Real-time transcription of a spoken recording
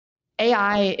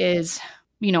AI is,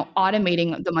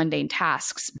 automating the mundane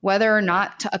tasks. Whether or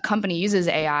not a company uses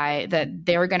AI, that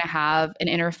they're going to have an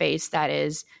interface that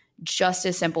is just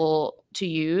as simple to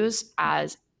use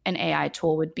as an AI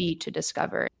tool would be to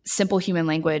discover. Simple human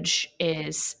language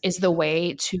is the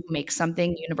way to make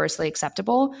something universally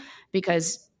acceptable,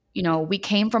 because, we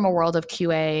came from a world of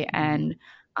QA and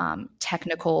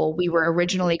technical. We were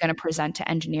originally going to present to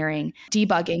engineering.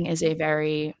 Debugging is a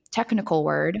very technical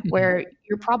word where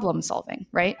you're problem solving,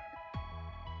 right?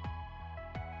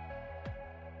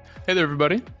 Hey there,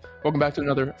 everybody. Welcome back to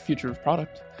another Future of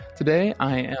Product. Today,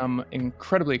 I am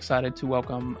incredibly excited to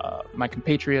welcome my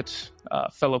compatriot,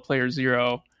 fellow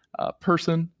PlayerZero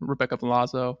person, Rebecca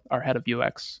Milazzo, our head of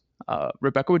UX.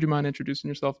 Rebecca, would you mind introducing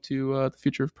yourself to the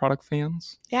Future of Product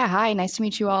fans? Yeah, hi. Nice to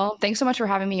meet you all. Thanks so much for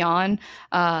having me on.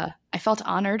 I felt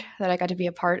honored that I got to be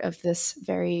a part of this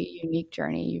very unique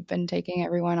journey you've been taking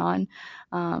everyone on.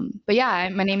 But yeah,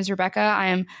 my name is Rebecca. I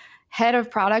am head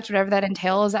of product, whatever that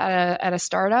entails at a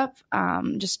startup,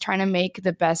 just trying to make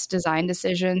the best design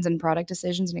decisions and product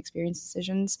decisions and experience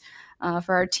decisions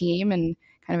for our team and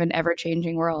kind of an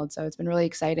ever-changing world. So it's been really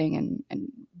exciting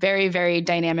and very, very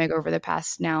dynamic over the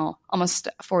past now almost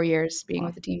 4 years being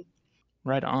with the team.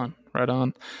 Right on.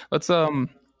 Let's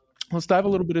dive a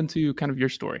little bit into kind of your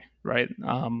story, right?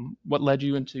 What led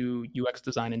you into UX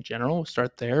design in general? We'll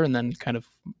start there and then kind of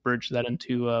bridge that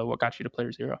into what got you to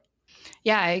PlayerZero.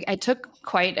 Yeah, I took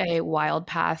quite a wild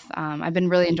path. I've been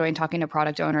really enjoying talking to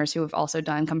product owners who have also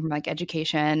come from like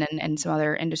education and some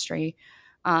other industry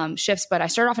shifts. But I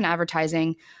started off in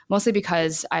advertising mostly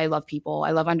because I love people.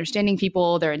 I love understanding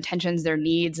people, their intentions, their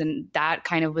needs. And that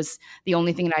kind of was the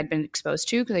only thing that I'd been exposed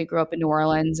to because I grew up in New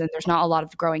Orleans and there's not a lot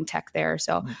of growing tech there.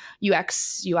 So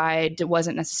UX, UI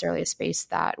wasn't necessarily a space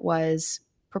that was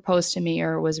proposed to me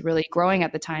or was really growing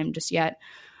at the time just yet.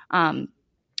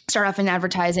 Start off in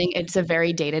advertising. It's a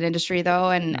very dated industry though.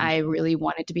 And I really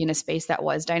wanted to be in a space that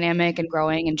was dynamic and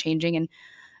growing and changing. And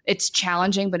it's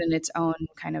challenging, but in its own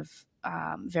kind of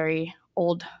very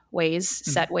old ways,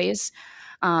 set ways.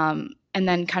 And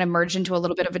then kind of merged into a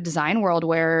little bit of a design world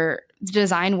where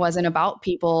design wasn't about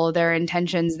people, their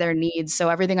intentions, their needs. So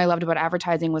everything I loved about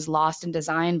advertising was lost in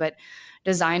design, but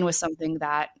design was something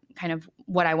that kind of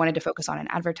what I wanted to focus on in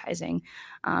advertising.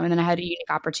 And then I had a unique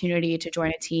opportunity to join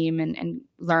a team and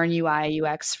learn UI,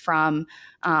 UX from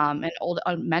an old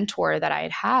mentor that I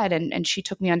had. And she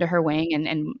took me under her wing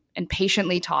and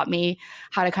patiently taught me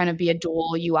how to kind of be a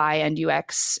dual UI and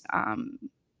UX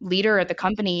leader at the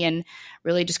company, and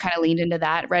really just kind of leaned into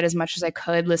that, read as much as I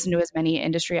could, listened to as many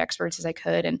industry experts as I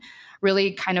could, and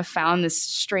really kind of found this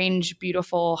strange,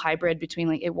 beautiful hybrid between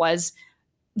like it was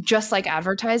just like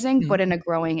advertising, but in a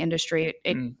growing industry.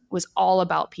 It was all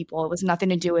about people. It was nothing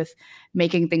to do with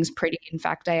making things pretty. In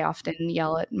fact, I often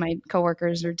yell at my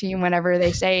coworkers or team whenever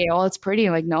they say, oh, it's pretty.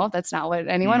 I'm like, no, that's not what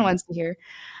anyone wants to hear.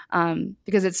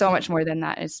 Because it's so much more than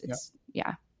that. It's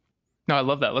No, I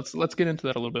love that. Let's get into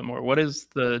that a little bit more. What is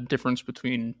the difference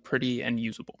between pretty and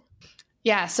usable?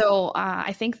 Yeah. So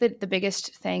I think that the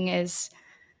biggest thing is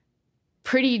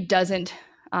pretty doesn't,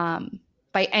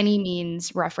 by any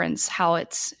means reference how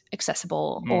it's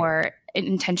accessible or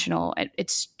intentional.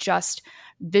 It's just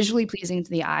visually pleasing to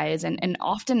the eyes. And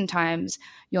oftentimes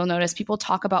you'll notice people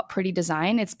talk about pretty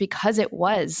design. It's because it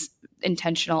was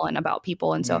intentional and about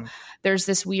people. And so there's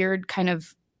this weird kind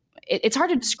of, it's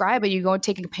hard to describe, but you go and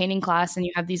take a painting class and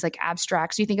you have these like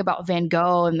abstracts. You think about Van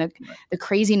Gogh and the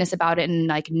craziness about it, and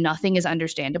like nothing is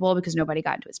understandable because nobody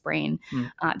got into his brain.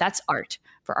 That's art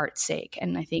for art's sake.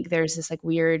 And I think there's this like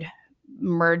weird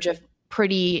merge of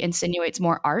pretty insinuates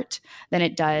more art than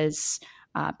it does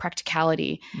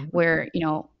practicality, where,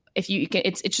 if you can,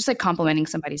 it's just like complimenting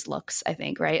somebody's looks, I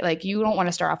think, right? Like you don't want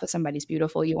to start off with somebody's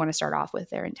beautiful. You want to start off with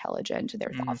they're intelligent,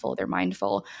 they're thoughtful, they're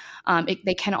mindful.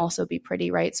 They can also be pretty,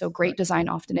 right? So great design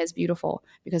often is beautiful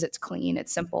because it's clean,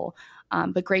 it's simple.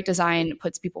 But great design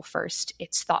puts people first.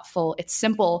 It's thoughtful, it's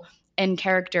simple in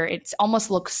character. It almost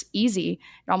looks easy.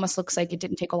 It almost looks like it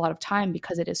didn't take a lot of time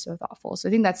because it is so thoughtful. So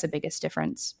I think that's the biggest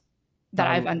difference that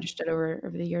I've understood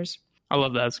over the years. I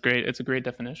love that. It's great. It's a great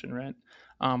definition, right?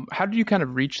 How did you kind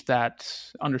of reach that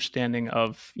understanding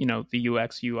of, the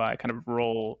UX, UI kind of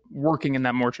role working in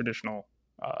that more traditional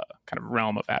kind of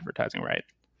realm of advertising, right?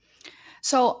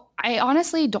 So I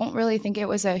honestly don't really think it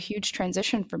was a huge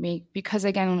transition for me because,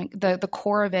 again, the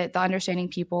core of it, the understanding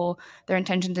people, their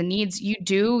intentions and needs, you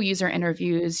do user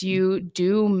interviews, you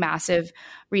do massive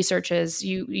researches,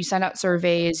 you send out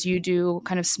surveys, you do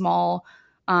kind of small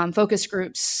focus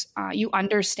groups, you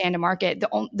understand a market.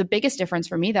 The biggest difference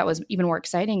for me that was even more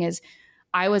exciting is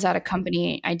I was at a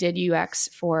company, I did UX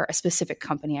for a specific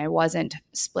company. I wasn't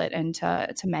split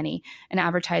into many. And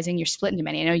advertising, you're split into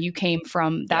many. I know you came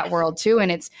from that world too.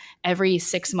 And it's every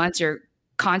 6 months you're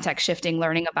context shifting,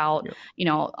 learning about,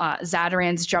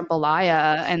 Zadaran's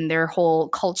jambalaya and their whole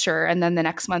culture. And then the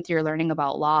next month you're learning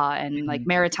about law and like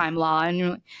maritime law.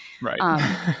 And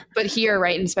but here,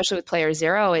 right, and especially with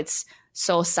PlayerZero, it's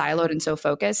so siloed and so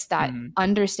focused that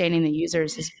understanding the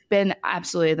users has been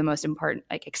absolutely the most important,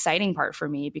 like exciting part for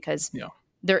me, because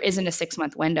there isn't a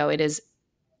 6-month window. It is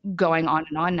going on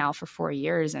and on now for 4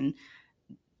 years. And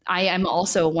I am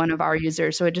also one of our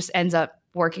users. So it just ends up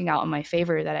working out in my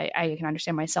favor that I can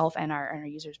understand myself and our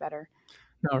users better.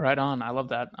 No, right on. I love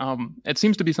that. It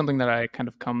seems to be something that I kind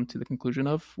of come to the conclusion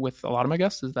of with a lot of my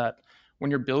guests, is that when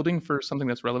you're building for something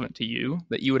that's relevant to you,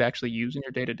 that you would actually use in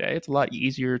your day-to-day, it's a lot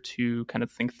easier to kind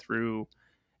of think through.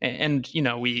 And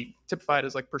we typify it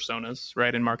as like personas,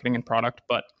 right, in marketing and product.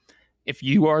 But if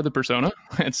you are the persona,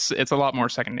 it's a lot more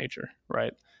second nature,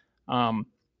 right?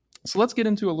 So let's get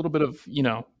into a little bit of,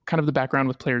 kind of the background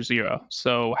with PlayerZero.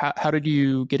 So how did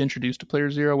you get introduced to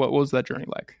PlayerZero? What was that journey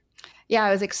like? Yeah,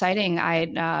 it was exciting.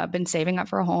 I'd been saving up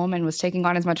for a home and was taking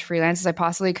on as much freelance as I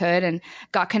possibly could, and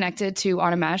got connected to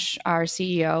Animesh, our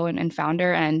CEO and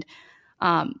founder, and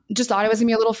just thought it was gonna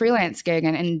be a little freelance gig.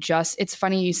 And just, it's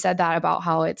funny you said that about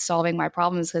how it's solving my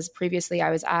problems, because previously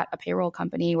I was at a payroll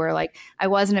company where like I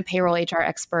wasn't a payroll HR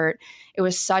expert. It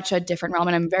was such a different realm.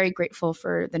 And I'm very grateful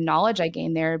for the knowledge I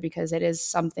gained there, because it is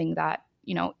something that,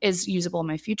 is usable in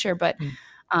my future. But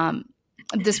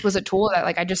this was a tool that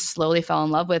like I just slowly fell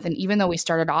in love with. And even though we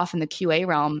started off in the QA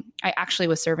realm, I actually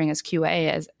was serving as QA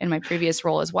as in my previous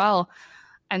role as well.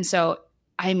 And so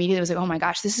I immediately was like, oh my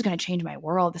gosh, this is going to change my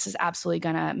world. This is absolutely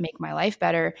going to make my life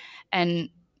better. And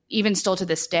even still to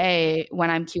this day, when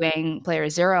I'm QAing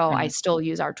PlayerZero, I still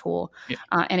use our tool.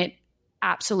 And it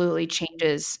absolutely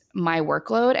changes my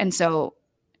workload. And so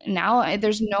now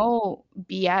there's no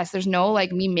BS. There's no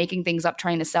like me making things up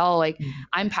trying to sell. Like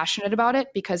I'm passionate about it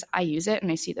because I use it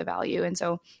and I see the value. And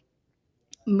so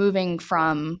moving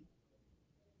from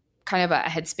kind of a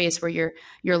headspace where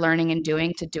you're learning and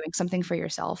doing to doing something for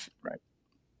yourself, right?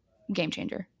 Game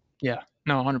changer. Yeah,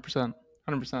 no, 100%.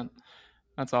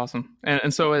 That's awesome.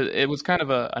 And so it was kind of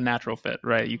a natural fit,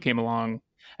 right? You came along.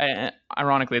 And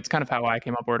ironically, it's kind of how I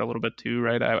came up with it a little bit too,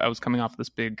 right? I was coming off this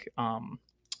big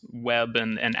web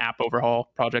and app overhaul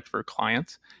project for a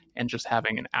client, and just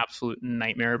having an absolute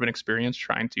nightmare of an experience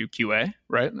trying to QA,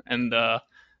 right? And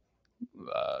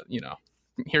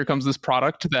here comes this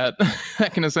product that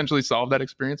can essentially solve that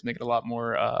experience, make it a lot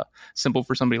more simple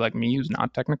for somebody like me who's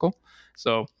not technical.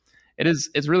 So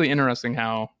it's really interesting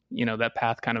how that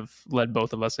path kind of led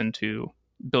both of us into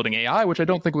building AI, which I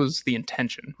don't think was the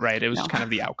intention, right? It was just kind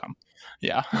of the outcome.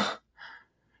 Yeah.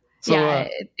 So,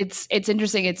 it's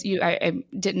interesting. I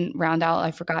didn't round out.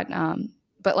 I forgot.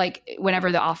 But like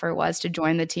whenever the offer was to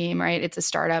join the team, right? It's a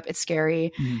startup. It's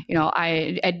scary.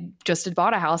 I just had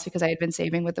bought a house because I had been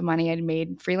saving with the money I'd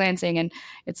made freelancing, and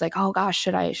it's like, oh gosh,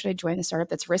 should I join the startup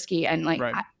that's risky? And like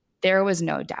there was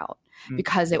no doubt,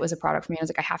 because it was a product for me. I was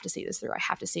like, I have to see this through. I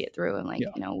have to see it through. And like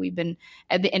we've been,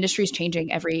 the industry's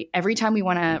changing every time we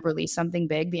want to release something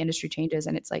big, the industry changes,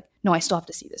 and it's like, no, I still have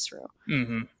to see this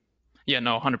through. Yeah,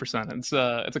 no,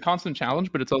 100%. It's a constant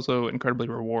challenge, but it's also incredibly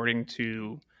rewarding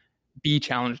to be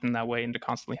challenged in that way and to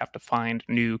constantly have to find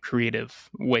new creative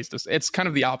ways to. It's kind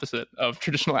of the opposite of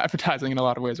traditional advertising in a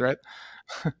lot of ways, right?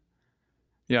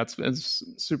 Yeah, it's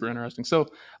super interesting. So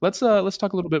let's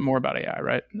talk a little bit more about AI,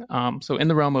 right? So in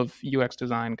the realm of UX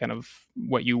design, kind of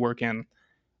what you work in,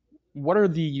 what are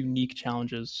the unique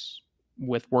challenges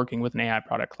with working with an AI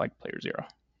product like PlayerZero?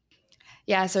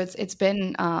 Yeah, so it's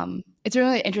been it's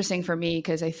really interesting for me,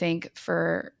 because I think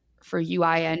for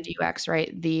UI and UX,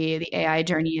 right, the AI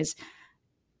journey is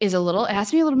a little, it has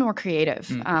to be a little bit more creative.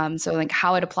 So like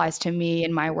how it applies to me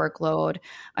and my workload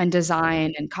and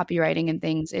design and copywriting and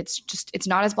things, it's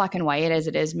not as black and white as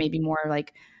it is maybe more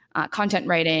like content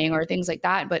writing or things like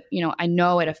that. But I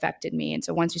know it affected me, and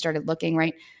so once we started looking,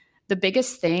 right, the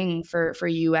biggest thing for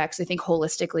UX, I think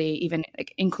holistically, even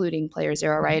like including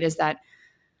PlayerZero, right, is that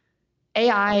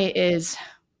AI is,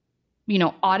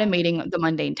 automating the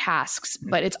mundane tasks,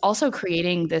 but it's also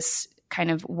creating this kind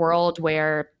of world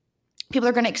where people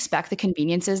are going to expect the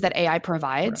conveniences that AI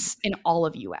provides in all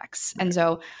of UX. And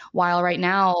so while right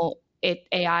now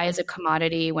AI is a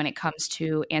commodity when it comes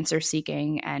to answer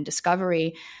seeking and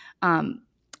discovery,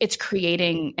 it's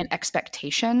creating an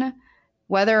expectation,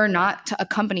 whether or not a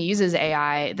company uses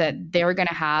AI, that they're going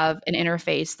to have an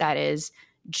interface that is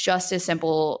just as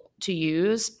simple to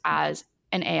use as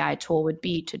an AI tool would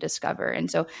be to discover. And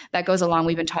so that goes along.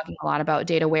 We've been talking a lot about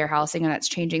data warehousing, and that's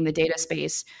changing the data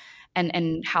space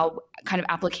and how kind of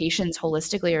applications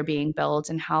holistically are being built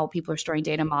and how people are storing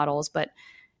data models. But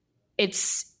it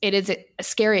is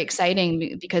scary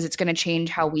exciting because it's going to change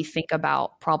how we think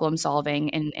about problem solving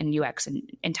in UX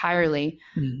entirely.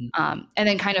 And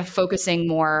then kind of focusing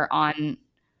more on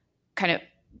kind of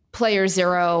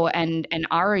PlayerZero and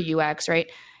our UX,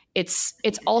 right? It's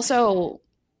also,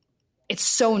 it's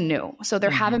so new. So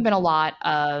there haven't been a lot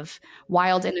of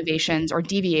wild innovations or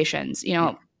deviations.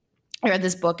 I read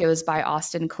this book, it was by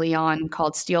Austin Kleon,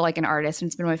 called Steal Like an Artist. And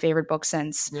it's been my favorite book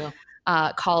since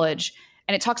college.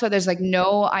 And it talks about there's like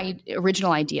no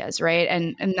original ideas, right?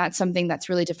 And that's something that's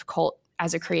really difficult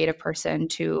as a creative person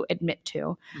to admit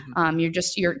to.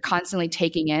 You're constantly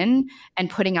taking in and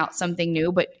putting out something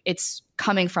new, but it's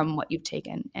coming from what you've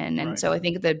taken. And so I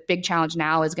think the big challenge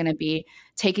now is going to be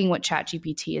taking what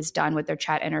ChatGPT has done with their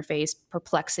chat interface,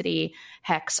 Perplexity,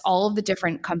 Hex, all of the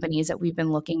different companies that we've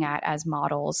been looking at as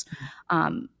models,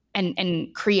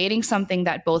 and creating something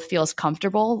that both feels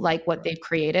comfortable, like what they've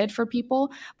created for people,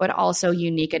 but also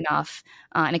unique enough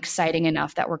and exciting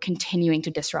enough that we're continuing to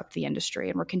disrupt the industry,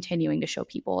 and we're continuing to show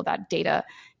people that data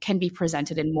can be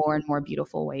presented in more and more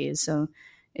beautiful ways. So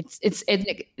it's an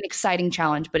exciting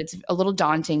challenge, but it's a little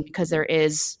daunting because there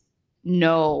is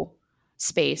no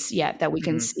space yet that we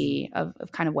can see of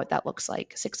kind of what that looks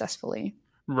like successfully.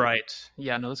 Right.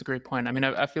 Yeah, no, that's a great point. I mean,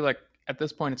 I feel like at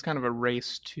this point, it's kind of a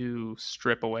race to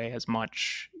strip away as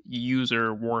much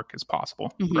user work as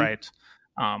possible, right?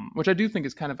 Which I do think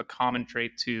is kind of a common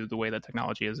trait to the way that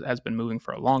technology has been moving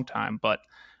for a long time. But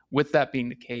with that being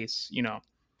the case,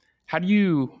 how do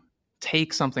you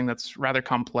take something that's rather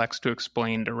complex to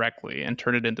explain directly and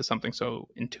turn it into something so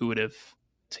intuitive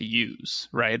to use,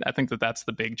 right? I think that that's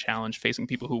the big challenge facing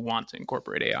people who want to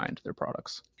incorporate AI into their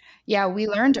products. Yeah, we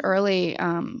learned early,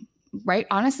 right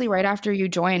after you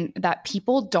joined, that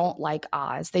people don't like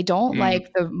Oz. They don't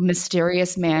like the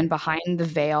mysterious man behind the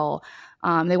veil.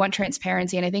 They want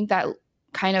transparency. And I think that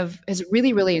kind of has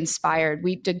really, really inspired.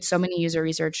 We did so many user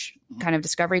research kind of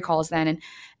discovery calls then.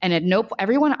 And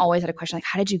everyone always had a question like,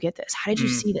 how did you get this? How did you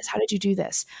see this? How did you do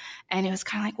this? And it was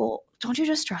kind of like, well, don't you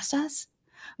just trust us?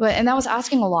 And that was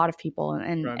asking a lot of people.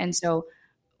 And so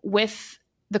with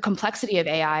the complexity of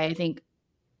AI, I think,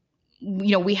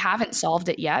 we haven't solved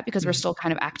it yet because we're still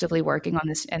kind of actively working on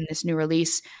this and this new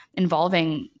release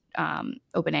involving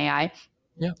OpenAI.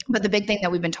 Yeah. But the big thing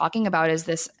that we've been talking about is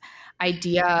this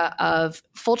idea of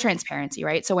full transparency,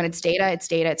 right? So when it's data,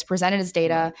 it's presented as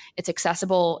data, it's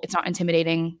accessible, it's not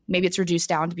intimidating. Maybe it's reduced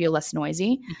down to be less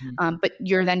noisy, but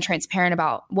you're then transparent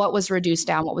about what was reduced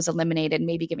down, what was eliminated,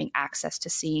 maybe giving access to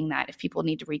seeing that if people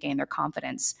need to regain their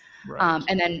confidence. Right.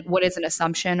 And then what is an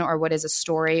assumption or what is a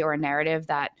story or a narrative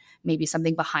that maybe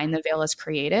something behind the veil is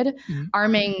created,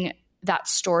 arming that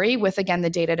story with, again, the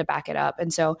data to back it up.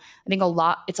 And so I think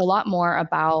it's a lot more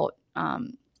about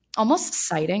almost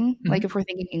citing, like if we're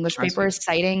thinking English papers,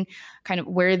 citing kind of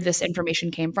where this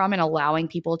information came from and allowing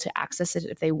people to access it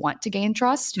if they want to gain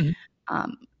trust,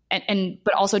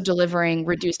 but also delivering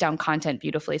reduced down content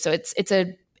beautifully. So it's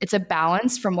a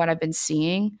balance from what I've been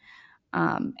seeing,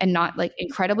 and not like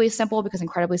incredibly simple, because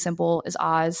incredibly simple is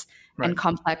Oz, and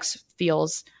complex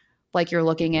feels like you're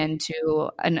looking into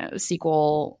a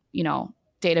SQL,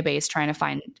 database trying to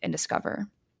find and discover.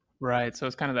 Right. So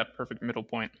it's kind of that perfect middle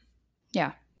point.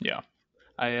 Yeah.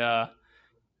 Yeah.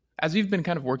 As you've been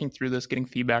kind of working through this, getting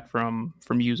feedback from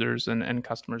users and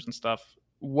customers and stuff,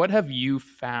 what have you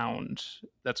found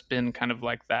that's been kind of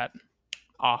like that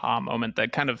aha moment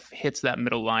that kind of hits that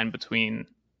middle line between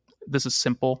this is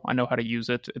simple, I know how to use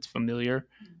it, it's familiar,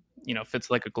 fits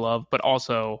like a glove, but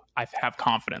also I have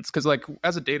confidence? Because like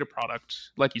as a data product,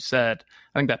 like you said,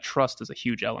 I think that trust is a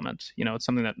huge element. It's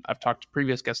something that I've talked to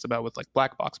previous guests about with like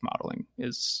black box modeling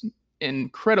is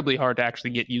incredibly hard to actually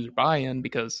get user buy-in,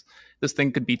 because this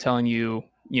thing could be telling you,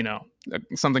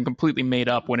 something completely made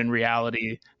up when in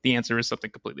reality, the answer is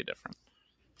something completely different.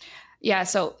 Yeah.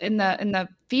 So in the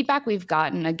feedback we've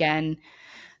gotten, again,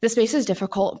 the space is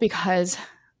difficult because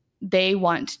they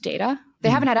want data. They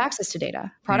haven't had access to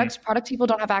data. Product people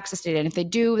don't have access to data. And if they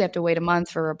do, they have to wait a month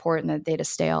for a report and the data's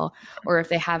stale. Or if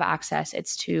they have access,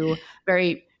 it's to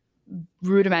very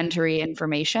rudimentary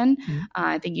information.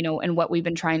 I think, and what we've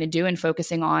been trying to do and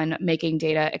focusing on making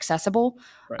data accessible,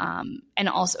 and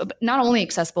also not only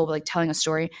accessible, but like telling a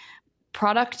story.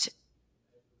 Product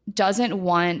doesn't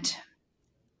want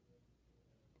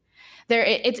there.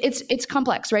 It's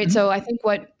complex, right? So I think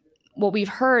what we've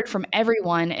heard from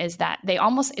everyone is that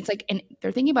it's like,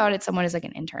 they're thinking about it, someone is like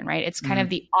an intern, right? It's kind of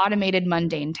the automated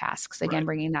mundane tasks, again,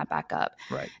 bringing that back up.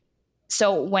 Right.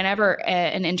 So whenever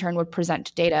an intern would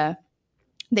present data,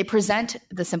 they present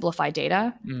the simplified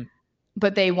data,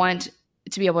 but they want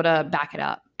to be able to back it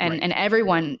up. And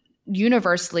everyone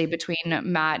universally between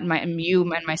Matt and you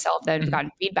and myself that have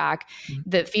gotten feedback,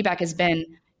 the feedback has been,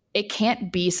 it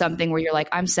can't be something where you're like,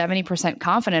 I'm 70%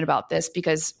 confident about this,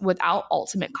 because without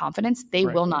ultimate confidence, they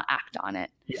will not act on it.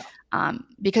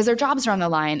 Because their jobs are on the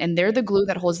line and they're the glue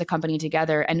that holds the company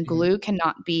together, and glue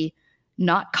cannot be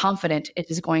not confident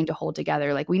it is going to hold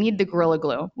together. Like, we need the Gorilla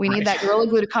Glue. We need that Gorilla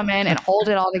Glue to come in and hold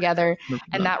it all together.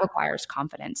 And that requires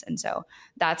confidence. And so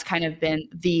that's kind of been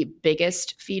the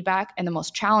biggest feedback. And the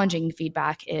most challenging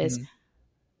feedback is,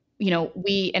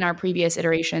 we in our previous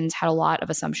iterations had a lot of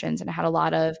assumptions and had a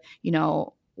lot of,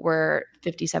 we're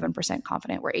 57%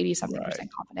 confident, we're 87%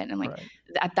 confident. And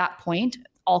at that point,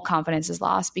 all confidence is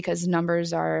lost, because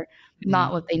numbers are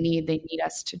not what they need. They need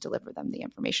us to deliver them the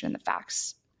information and the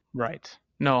facts. Right.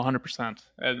 No, 100%.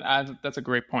 And that's a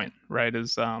great point, right?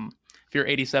 Is if you're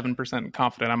 87%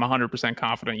 confident, I'm 100%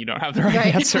 confident you don't have the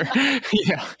right answer.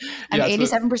 I'm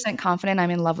 87% confident I'm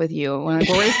in love with you. Where's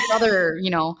the other,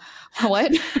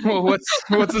 what? Well,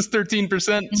 what's this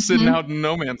 13% sitting out in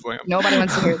no man's land? Nobody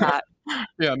wants to hear that.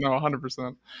 Yeah, no,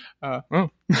 100%.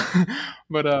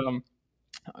 But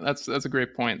that's a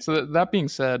great point. So that being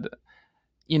said,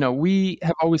 we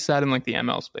have always sat in like the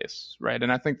ML space, right?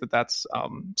 And I think that's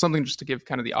something just to give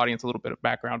kind of the audience a little bit of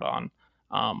background on.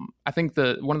 I think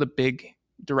one of the big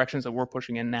directions that we're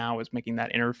pushing in now is making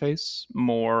that interface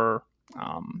more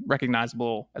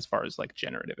recognizable as far as like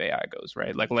generative AI goes,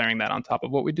 right? Like layering that on top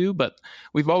of what we do. But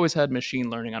we've always had machine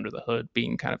learning under the hood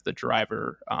being kind of the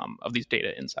driver of these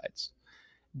data insights.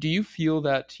 Do you feel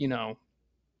that,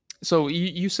 so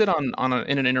you sit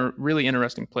in a really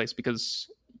interesting place, because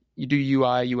you do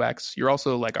UI, UX, you're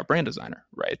also like a brand designer,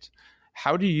 right?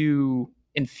 How do you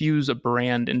infuse a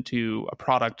brand into a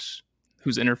product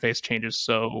whose interface changes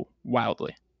so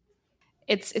wildly?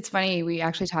 It's funny. We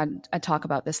actually had a talk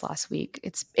about this last week.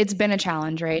 It's been a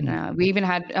challenge, right? We even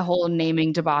had a whole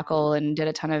naming debacle and did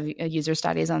a ton of user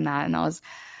studies on that. And that was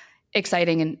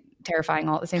exciting and terrifying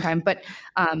all at the same time. But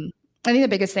I think the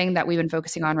biggest thing that we've been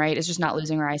focusing on, right, is just not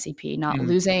losing our ICP, not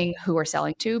losing who we're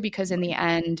selling to, because in the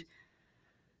end,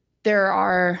 there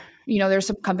are, there's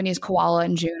some companies, Koala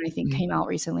and June, I think, came out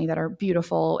recently, that are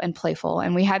beautiful and playful.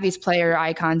 And we had these player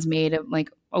icons made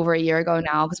like over a year ago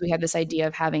now, because we had this idea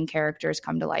of having characters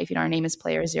come to life. Our name is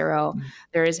PlayerZero.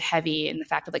 There is heavy in the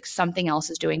fact of like something else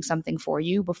is doing something for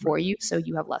you before you, so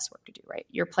you have less work to do, right?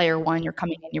 You're player one, you're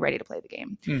coming in, you're ready to play the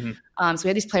game. So we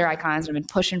had these player icons, and I've been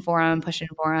pushing for them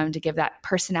to give that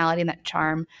personality and that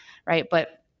charm, right?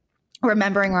 But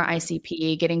remembering our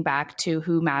ICP, getting back to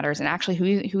who matters and actually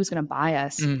who's going to buy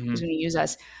us, who's going to use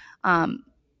us.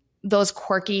 Those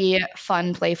quirky,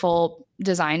 fun, playful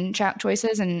design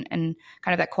choices and kind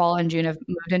of that Koala and June have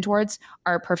moved in towards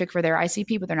are perfect for their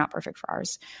ICP, but they're not perfect for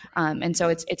ours. And so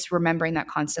it's remembering that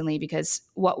constantly, because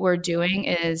what we're doing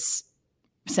is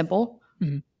simple.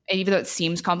 Even though it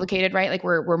seems complicated, right? Like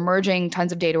we're merging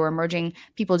tons of data, we're merging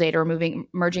people data, we're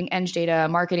merging eng data,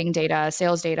 marketing data,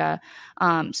 sales data,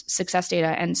 success data.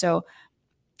 And so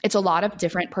it's a lot of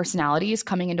different personalities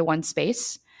coming into one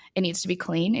space. It needs to be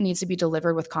clean. It needs to be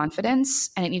delivered with confidence,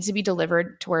 and it needs to be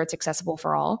delivered to where it's accessible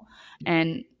for all.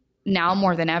 And now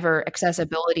more than ever,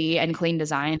 accessibility and clean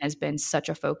design has been such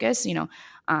a focus.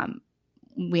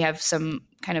 We have some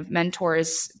kind of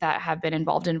mentors that have been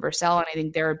involved in Vercel, and I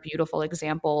think they're a beautiful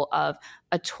example of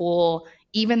a tool,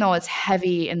 even though it's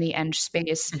heavy in the eng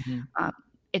space.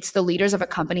 It's the leaders of a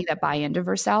company that buy into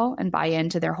Vercel and buy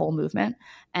into their whole movement,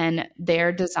 and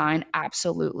their design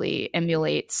absolutely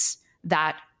emulates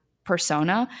that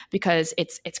persona, because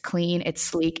it's clean, it's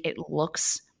sleek, it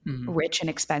looks rich and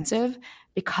expensive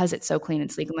because it's so clean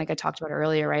and sleek. And like I talked about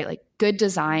earlier, right? Like good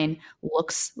design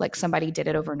looks like somebody did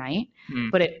it overnight,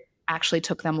 but it actually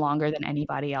took them longer than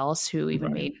anybody else who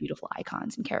even made beautiful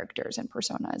icons and characters and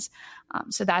personas.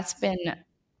 So that's been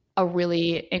a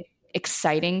really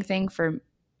exciting thing for,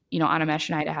 Animesh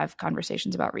and I to have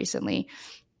conversations about recently,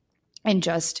 and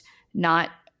just not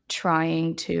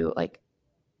trying to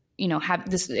have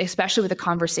this, especially with a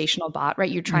conversational bot, right?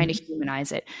 You're trying to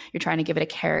humanize it. You're trying to give it a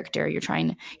character. You're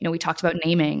trying to, we talked about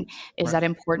naming. Is that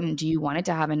important? Do you want it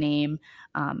to have a name?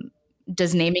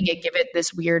 Does naming it give it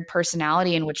this weird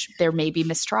personality in which there may be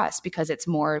mistrust because it's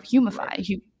more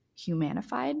humanified?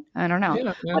 I don't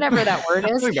know. Whatever that word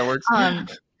is. I think that works.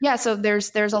 So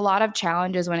there's a lot of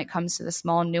challenges when it comes to the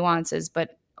small nuances,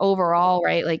 but overall,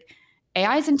 right? Like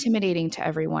AI is intimidating to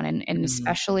everyone, and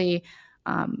especially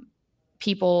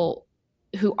people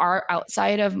who are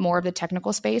outside of more of the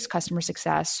technical space, customer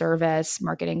success, service,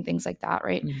 marketing, things like that,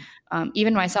 right?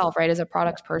 Even myself, right, as a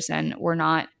product person, we're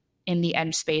not in the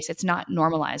edge space. It's not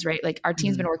normalized, right? Like our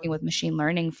team's been working with machine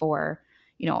learning for,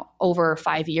 over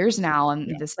 5 years now.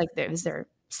 And this is their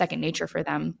second nature for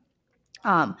them.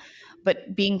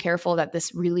 But being careful that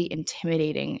this really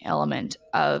intimidating element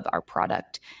of our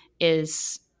product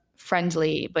is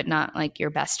friendly, but not like your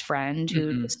best friend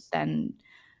who just then,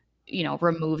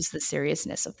 removes the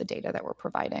seriousness of the data that we're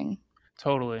providing.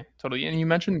 Totally. And you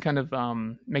mentioned kind of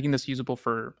making this usable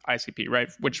for ICP, right?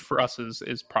 Which for us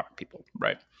is product people,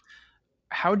 right?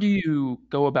 How do you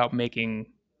go about making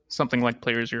something like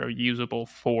PlayerZero usable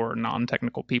for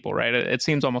non-technical people, right? It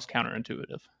seems almost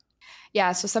counterintuitive.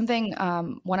 Yeah. So something,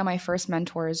 one of my first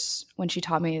mentors, when she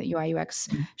taught me UI UX,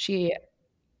 she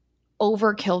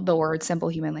overkilled the word simple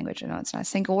human language. I know it's not a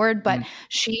single word, but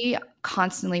she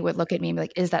constantly would look at me and be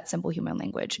like, is that simple human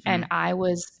language? And I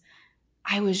was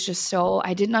just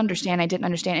I didn't understand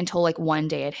until like one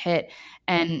day it hit.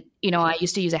 And, I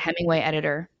used to use a Hemingway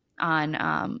editor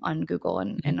on Google,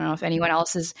 and I don't know if anyone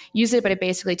else has used it, but it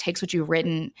basically takes what you've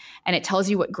written and it tells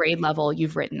you what grade level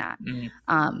you've written at.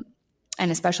 And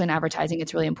especially in advertising,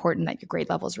 it's really important that your grade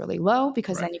level is really low,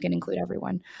 because then you can include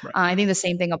everyone. I think the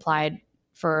same thing applied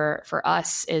for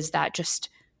us, is that just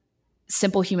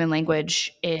simple human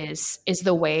language is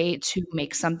the way to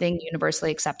make something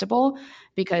universally acceptable,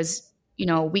 because,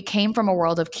 we came from a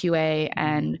world of QA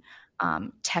and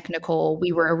technical.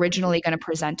 We were originally going to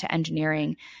present to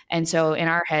engineering. And so in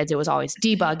our heads, it was always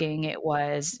debugging. It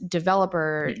was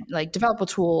developer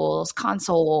tools,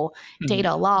 console,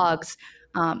 data logs.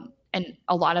 And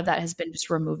a lot of that has been just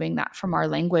removing that from our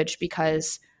language,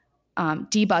 because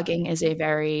debugging is a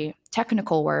very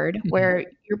technical word where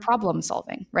you're problem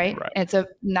solving, right? And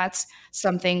that's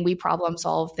something we problem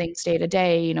solve things day to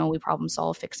day. We problem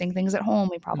solve fixing things at home.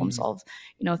 We problem solve,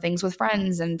 things with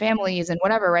friends and families and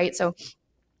whatever, right? So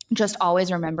just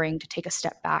always remembering to take a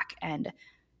step back and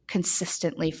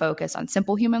consistently focus on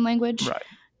simple human language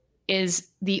is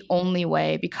the only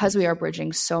way, because we are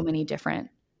bridging so many different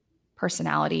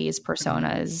personalities,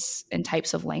 personas, and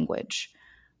types of language.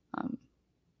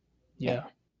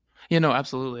 No,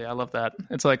 absolutely. I love that.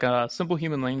 It's like simple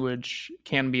human language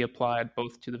can be applied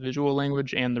both to the visual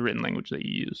language and the written language that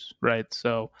you use, right?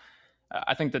 So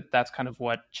I think that that's kind of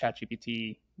what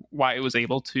ChatGPT, why it was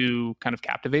able to kind of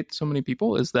captivate so many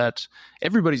people, is that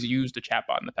everybody's used a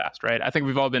chatbot in the past, right? I think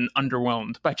we've all been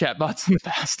underwhelmed by chatbots in the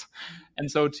past. And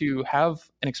so to have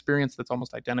an experience that's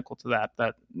almost identical to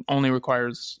that only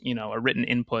requires, a written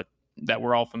input that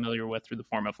we're all familiar with through the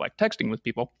form of like texting with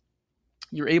people,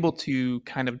 you're able to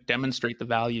kind of demonstrate the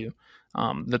value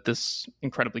that this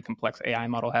incredibly complex AI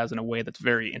model has in a way that's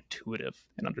very intuitive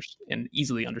and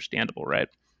easily understandable, right?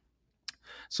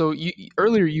 So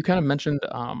earlier you kind of mentioned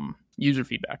user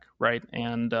feedback, right?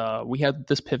 And we had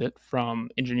this pivot from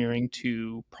engineering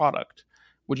to product.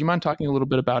 Would you mind talking a little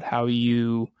bit about how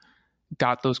you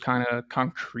got those kind of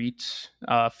concrete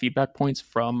feedback points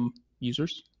from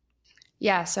users?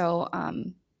 Yeah. So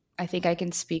I think I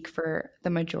can speak for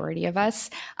the majority of us.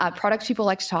 Product people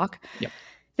like to talk. Yep.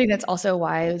 I think that's also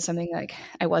why it was something like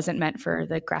I wasn't meant for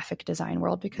the graphic design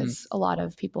world, because a lot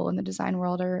of people in the design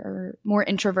world are more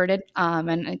introverted.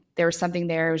 And there was something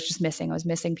there I was just missing. I was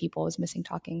missing people. I was missing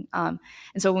talking. And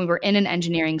so when we were in an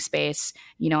engineering space,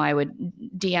 I would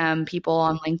DM people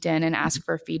on LinkedIn and ask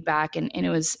for feedback. And it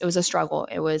was a struggle.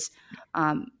 It was,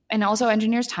 and also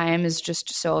engineers' time is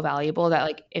just so valuable that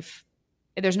like, if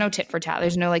there's no tit for tat,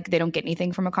 there's no, like, they don't get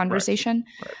anything from a conversation.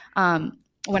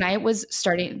 When I was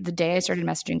the day I started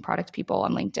messaging product people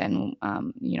on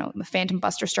LinkedIn, the Phantom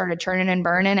Buster started churning and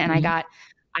burning, and I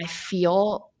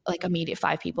feel like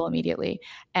 5 people immediately.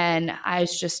 And I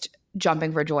was just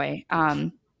jumping for joy. I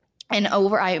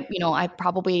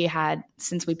probably had,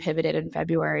 since we pivoted in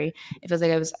February, it feels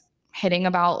like I was hitting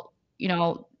about,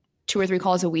 2 or 3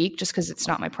 calls a week, just because it's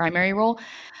not my primary role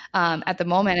at the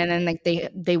moment. And then like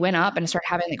they went up and started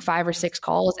having like 5 or 6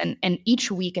 calls, and each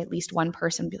week at least one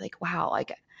person would be like, wow,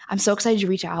 like I'm so excited to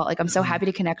reach out. Like I'm so happy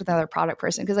to connect with another product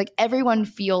person, because like everyone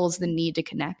feels the need to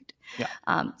connect.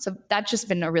 So that's just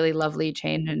been a really lovely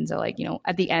change. And so like,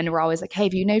 at the end, we're always like, hey,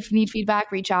 if you need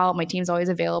feedback, reach out. My team's always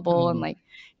available, and like,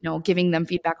 giving them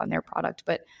feedback on their product.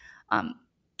 But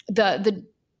the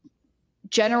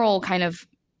general kind of,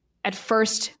 at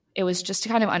first, it was just to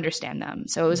kind of understand them.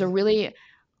 So it was a really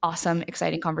awesome,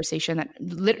 exciting conversation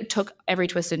that took every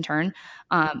twist and turn.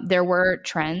 There were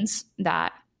trends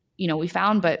that, we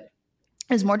found, but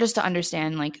it was more just to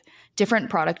understand like different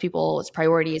product people's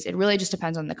priorities. It really just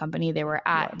depends on the company they were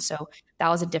at. And so that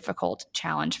was a difficult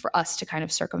challenge for us to kind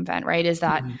of circumvent, right? Is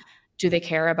that do they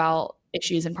care about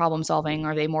issues and problem solving?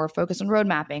 Are they more focused on road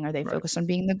mapping? Are they focused on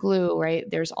being the glue, right?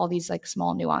 There's all these like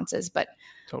small nuances, but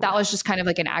that was just kind of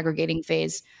like an aggregating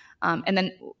phase. And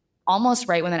then almost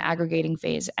right when that aggregating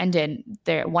phase ended,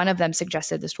 one of them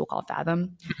suggested this tool called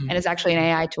Fathom, and it's actually an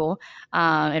AI tool.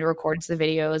 It records the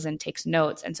videos and takes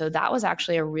notes. And so that was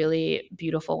actually a really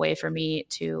beautiful way for me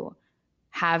to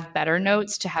have better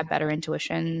notes, to have better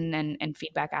intuition and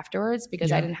feedback afterwards,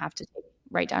 because I didn't have to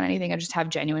write down anything. I just have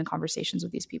genuine conversations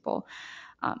with these people.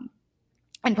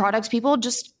 And products people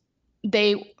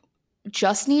they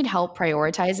just need help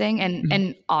prioritizing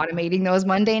and automating those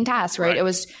mundane tasks, right? It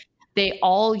was, they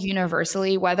all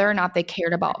universally, whether or not they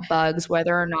cared about bugs,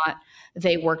 whether or not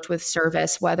they worked with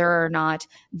service, whether or not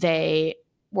they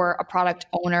were a product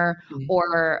owner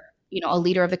or, a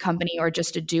leader of the company or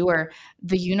just a doer,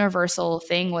 the universal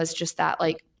thing was just that,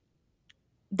 like,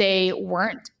 they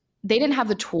didn't have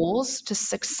the tools to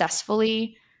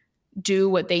successfully do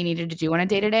what they needed to do on a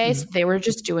day-to-day. So they were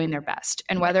just doing their best.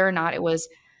 And whether or not it was,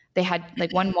 they had,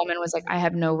 like, one woman was like, I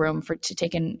have no room to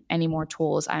take in any more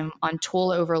tools. I'm on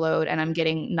tool overload and I'm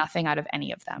getting nothing out of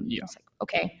any of them. It's like,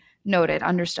 okay, noted,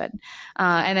 understood.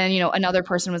 And then, another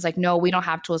person was like, no, we don't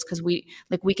have tools because we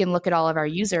can look at all of our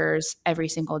users every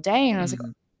single day. And I was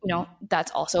like,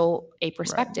 that's also a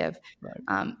perspective.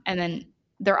 And then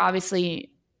they're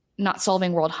obviously not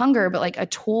solving world hunger, but like a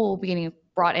tool being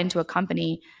brought into a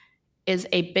company is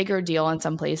a bigger deal in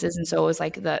some places. And so it was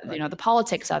like the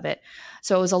politics of it.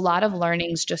 So it was a lot of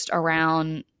learnings just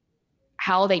around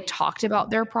how they talked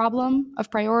about their problem of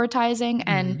prioritizing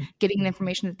and getting the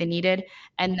information that they needed.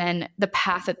 And then the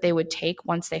path that they would take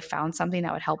once they found something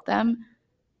that would help them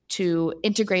to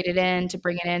integrate it in, to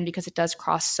bring it in, because it does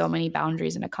cross so many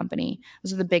boundaries in a company.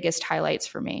 Those are the biggest highlights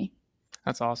for me.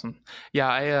 That's awesome.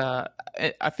 Yeah,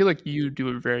 I feel like you do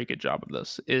a very good job of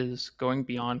this, is going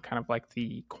beyond kind of like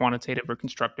the quantitative or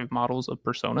constructive models of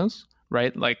personas,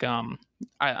 right? Like, I'm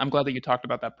glad that you talked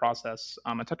about that process.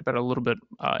 I talked about it a little bit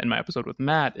in my episode with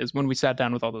Matt, is when we sat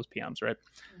down with all those PMs, right?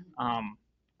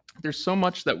 There's so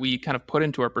much that we kind of put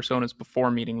into our personas before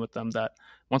meeting with them that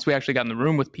once we actually got in the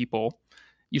room with people,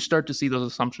 you start to see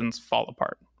those assumptions fall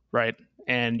apart, right?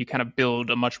 And you kind of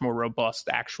build a much more robust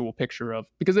actual picture of,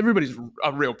 because everybody's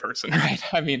a real person, right?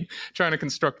 I mean, trying to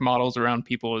construct models around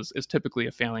people is typically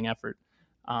a failing effort.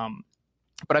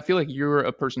 But I feel like you're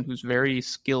a person who's very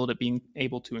skilled at being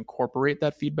able to incorporate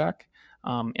that feedback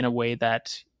in a way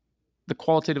that the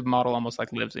qualitative model almost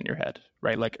like lives in your head,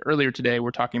 right? Like earlier today,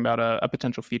 we're talking about a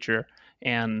potential feature,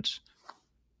 and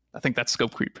I think that's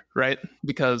scope creep, right?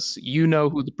 Because you know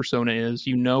who the persona is,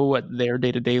 you know what their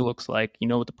day-to-day looks like, you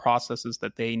know what the processes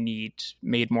that they need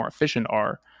made more efficient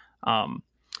are.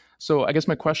 So I guess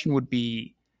my question would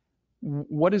be,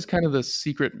 what is kind of the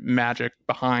secret magic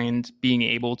behind being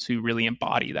able to really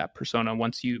embody that persona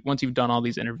once you've done all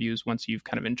these interviews, once you've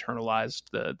kind of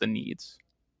internalized the needs?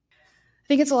 I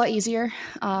think it's a lot easier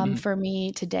for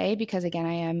me today because, again,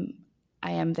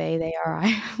 I am they are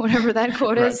I, whatever that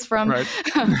quote is from.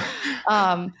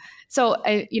 So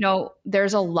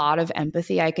there's a lot of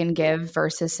empathy I can give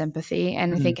versus sympathy.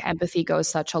 And I think empathy goes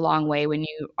such a long way when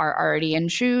you are already in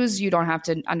shoes. You don't have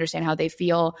to understand how they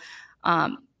feel.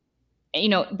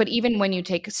 But even when you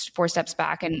take 4 steps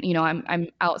back and, I'm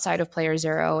outside of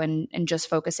PlayerZero and just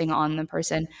focusing on the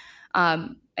person.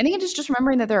 I think it's just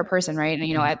remembering that they're a person, right?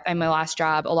 And, at my last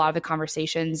job, a lot of the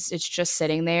conversations, it's just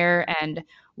sitting there and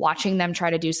watching them try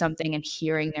to do something and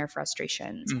hearing their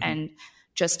frustrations and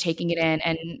just taking it in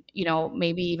and,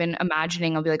 maybe even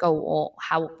imagining, I'll be like, oh, well,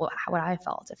 how would I have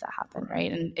felt if that happened,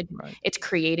 right? And it's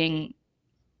creating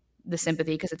the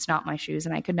sympathy because it's not my shoes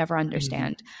and I could never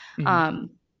understand.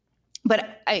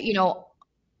 But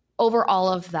over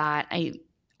all of that,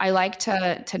 I like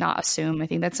to not assume. I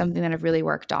think that's something that I've really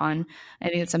worked on. I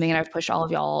think it's something that I've pushed all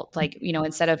of y'all, like,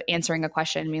 instead of answering a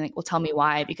question, being like, well, tell me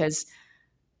why, because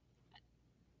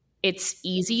it's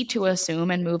easy to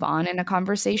assume and move on in a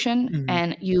conversation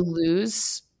and you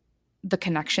lose the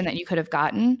connection that you could have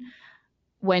gotten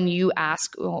when you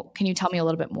ask, well, can you tell me a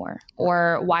little bit more?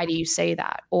 Or why do you say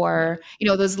that? Or,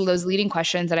 those leading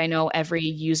questions that I know every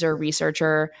user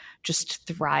researcher just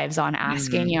thrives on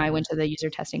asking. I went to the user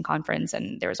testing conference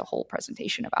and there was a whole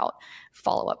presentation about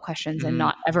follow-up questions and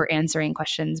not ever answering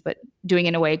questions, but doing it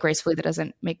in a way gracefully that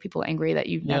doesn't make people angry that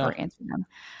you've never answered them.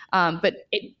 But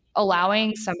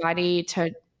allowing somebody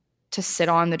to sit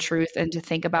on the truth and to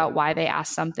think about why they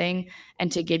asked something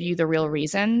and to give you the real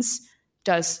reasons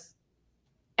does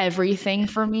everything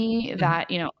for me that,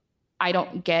 I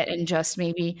don't get in just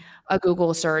maybe a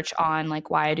Google search on like,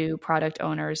 why do product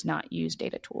owners not use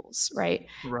data tools? Right.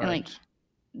 And like,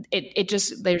 it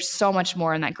just, there's so much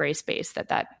more in that gray space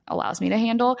that allows me to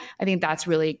handle. I think that's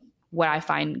really what I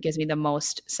find gives me the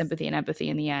most sympathy and empathy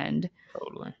in the end.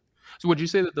 Totally. So would you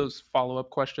say that those follow-up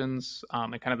questions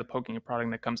and kind of the poking and prodding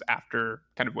that comes after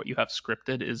kind of what you have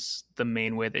scripted is the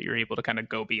main way that you're able to kind of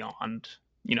go beyond,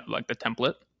 like the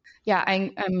template? Yeah,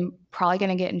 I'm probably going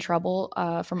to get in trouble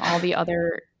from all the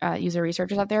other user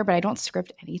researchers out there, but I don't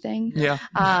script anything,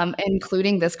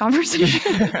 including this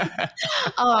conversation.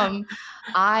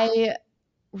 I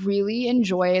really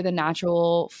enjoy the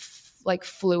natural,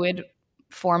 fluid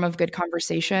form of good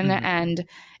conversation, and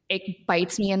it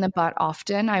bites me in the butt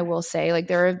often. I will say, like,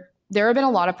 there have been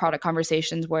a lot of product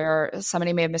conversations where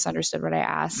somebody may have misunderstood what I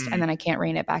asked, and then I can't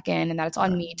rein it back in, and that it's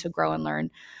on me to grow and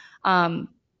learn.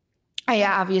 I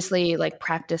obviously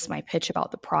practice my pitch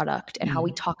about the product and how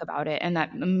we talk about it, and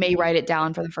that may write it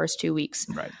down for the first 2 weeks.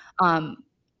 Right.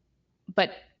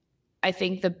 But I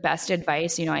think the best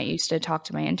advice, I used to talk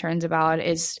to my interns about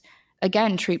is,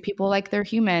 again, treat people like they're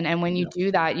human. And when you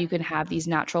do that, you can have these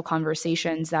natural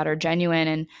conversations that are genuine,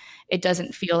 and it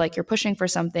doesn't feel like you're pushing for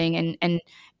something. And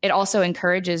it also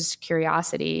encourages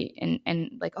curiosity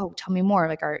and like, oh, tell me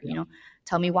more.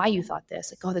 Tell me why you thought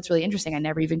this. Like, oh, that's really interesting. I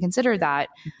never even considered that.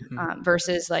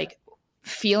 Versus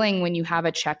feeling when you have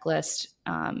a checklist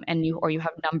and you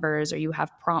have numbers or you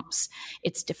have prompts,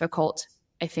 it's difficult,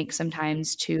 I think,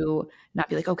 sometimes to not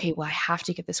be like, okay, well, I have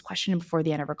to get this question before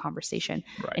the end of our conversation.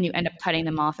 Right. And you end up cutting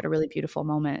them off at a really beautiful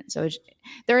moment. So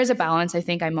there is a balance. I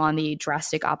think I'm on the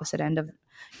drastic opposite end of,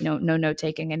 no note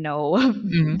taking and no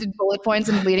bullet points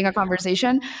and leading a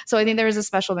conversation. So I think there is a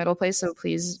special middle place. So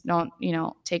please don't,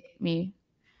 take me,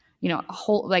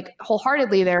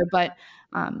 wholeheartedly there. But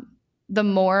the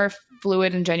more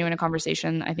fluid and genuine a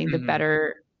conversation, I think the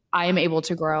better I am able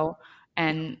to grow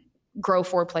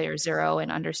for PlayerZero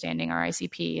and understanding our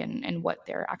ICP and what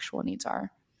their actual needs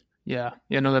are. Yeah.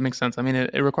 No, that makes sense. I mean,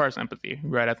 it requires empathy,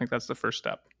 right? I think that's the first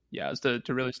step. Yeah. Is to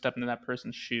really step into that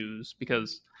person's shoes,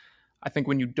 because I think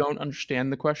when you don't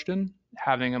understand the question,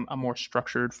 having a more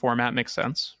structured format makes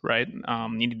sense, right? You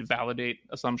need to validate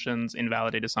assumptions,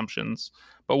 invalidate assumptions.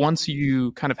 But once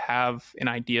you kind of have an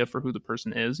idea for who the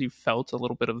person is, you've felt a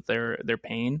little bit of their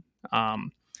pain,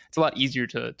 it's a lot easier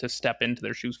to step into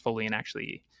their shoes fully and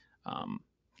actually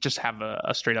just have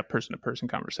a straight up person-to-person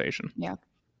conversation. Yeah.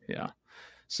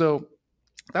 So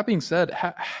that being said,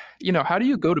 how do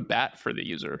you go to bat for the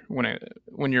user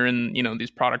when you're in, these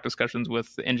product discussions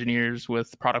with engineers,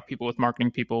 with product people, with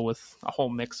marketing people, with a whole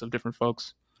mix of different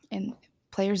folks? And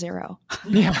PlayerZero.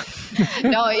 Yeah.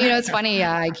 No, it's funny.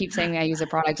 I keep saying I use a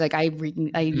product. I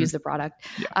use the product.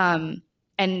 Yeah.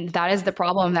 And that is the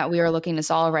problem that we are looking to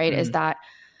solve, right? Is that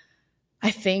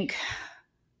I think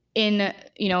in,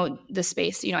 the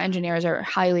space, engineers are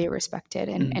highly respected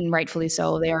and rightfully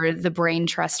so. They are the brain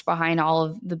trust behind all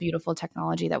of the beautiful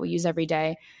technology that we use every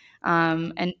day.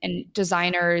 And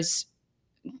designers,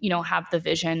 have the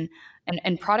vision,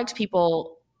 and product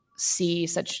people see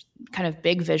such kind of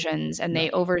big visions, and they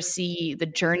oversee the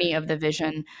journey of the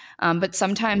vision. But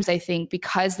sometimes I think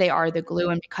because they are the glue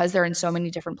and because they're in so many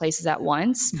different places at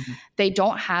once, they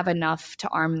don't have enough to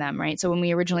arm them, right? So when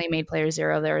we originally made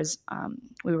PlayerZero,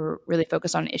 we were really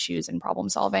focused on issues and problem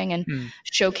solving and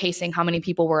showcasing how many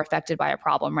people were affected by a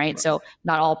problem, right? So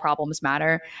not all problems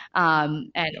matter,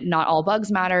 and not all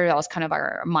bugs matter. That was kind of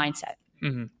our mindset.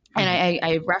 And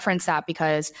I reference that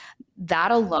because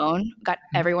that alone got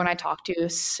everyone I talked to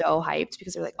so hyped,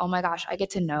 because they're like, oh my gosh, I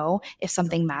get to know if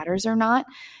something matters or not.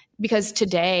 Because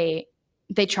today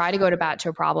they try to go to bat to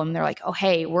a problem. They're like, oh,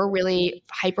 hey, we're really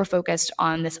hyper-focused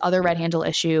on this other red handle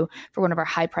issue for one of our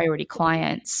high priority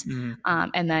clients.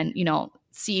 And then,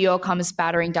 CEO comes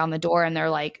battering down the door and they're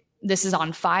like, this is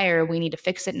on fire. We need to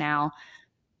fix it now.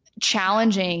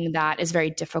 Challenging that is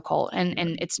very difficult, and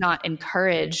it's not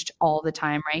encouraged all the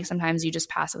time, right? Sometimes you just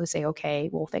passively say, okay,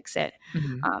 we'll fix it.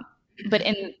 But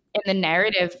in the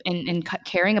narrative and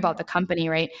caring about the company,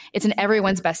 right, it's in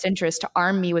everyone's best interest to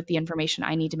arm me with the information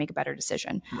I need to make a better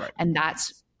decision. Right. And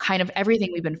that's kind of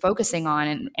everything we've been focusing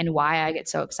on, and why I get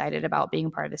so excited about being a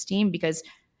part of this team, because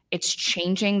it's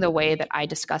changing the way that I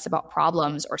discuss about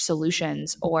problems or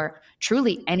solutions or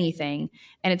truly anything.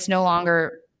 And it's no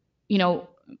longer,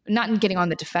 not getting on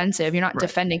the defensive, you're not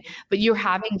defending, but you're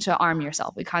having to arm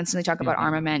yourself. We constantly talk about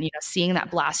armament, seeing that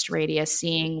blast radius,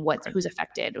 seeing who's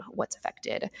affected, what's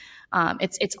affected.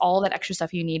 It's all that extra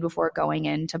stuff you need before going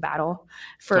into battle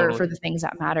for the things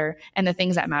that matter. And the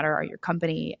things that matter are your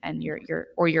company and your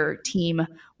team,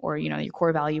 or, your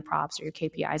core value props or your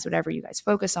KPIs, whatever you guys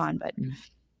focus on. But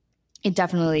it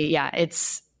definitely,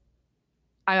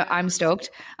 I'm stoked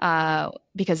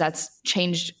because that's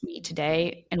changed me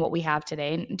today and what we have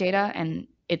today in data. And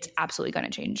it's absolutely going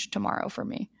to change tomorrow for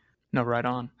me. No, right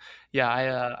on.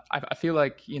 Yeah, I feel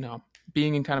like,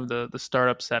 being in kind of the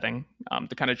startup setting,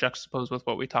 to kind of juxtapose with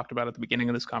what we talked about at the beginning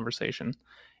of this conversation,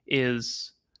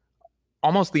 is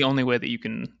almost the only way that you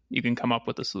can come up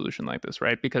with a solution like this,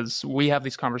 right? Because we have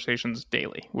these conversations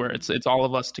daily where it's all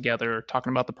of us together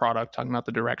talking about the product, talking about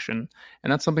the direction,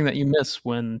 and that's something that you miss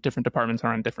when different departments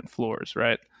are on different floors,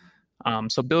 right?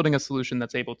 So building a solution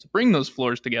that's able to bring those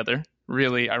floors together,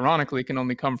 really, ironically, can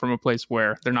only come from a place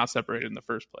where they're not separated in the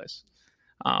first place.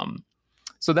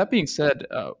 So that being said,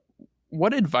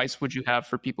 what advice would you have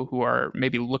for people who are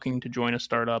maybe looking to join a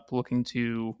startup, looking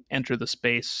to enter the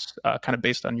space, kind of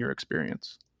based on your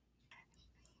experience?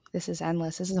 This is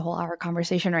endless. This is a whole hour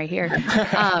conversation right here.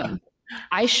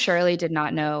 I surely did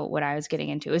not know what I was getting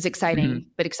into. It was exciting,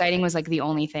 but exciting was like the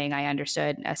only thing I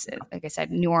understood. Like I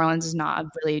said, New Orleans is not a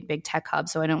really big tech hub,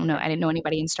 so I didn't know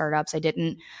anybody in startups. I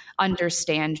didn't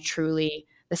understand truly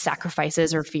the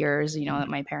sacrifices or fears, that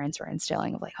my parents were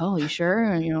instilling of like, oh, you sure?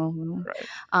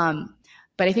 Right.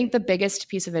 But I think the biggest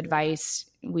piece of advice,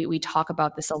 we talk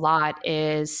about this a lot,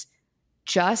 is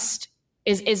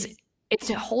it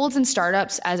holds in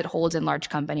startups as it holds in large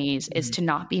companies, is to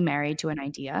not be married to an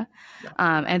idea.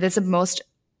 Yeah. And that's the most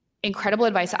incredible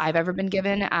advice I've ever been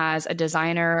given as a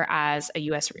designer, as a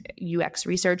UX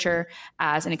researcher,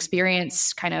 as an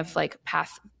experienced kind of like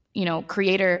path,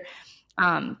 creator.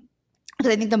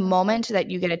 Because I think the moment that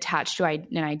you get attached to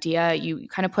an idea, you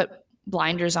kind of put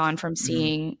blinders on from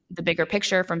seeing the bigger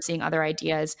picture, from seeing other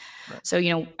ideas. Right.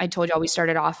 So, I told y'all we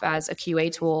started off as a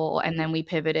QA tool, and then we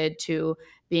pivoted to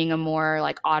being a more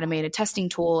like automated testing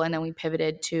tool. And then we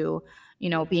pivoted to,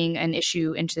 being an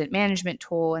issue incident management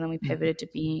tool. And then we pivoted to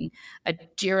being a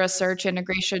Jira search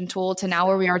integration tool to now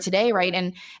where we are today. Right.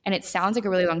 And it sounds like a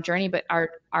really long journey, but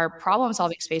our problem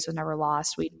solving space was never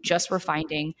lost. We just were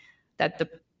finding that the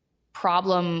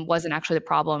problem wasn't actually the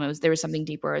problem. There was something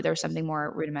deeper. There was something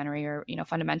more rudimentary or,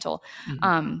 fundamental.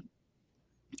 And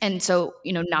so,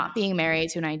 not being married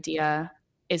to an idea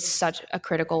is such a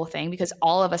critical thing, because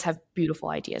all of us have beautiful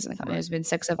ideas in the company. Right. There's been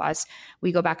 6 of us.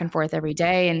 We go back and forth every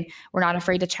day, and we're not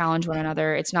afraid to challenge one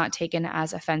another. It's not taken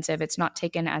as offensive. It's not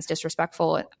taken as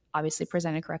disrespectful, obviously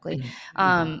presented correctly.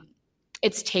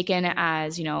 It's taken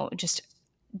as, just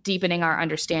deepening our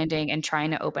understanding and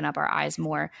trying to open up our eyes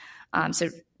more. So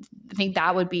I think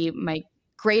that would be my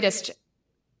greatest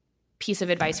piece of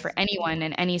advice for anyone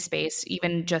in any space,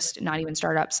 even just not even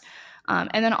startups.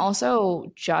 And then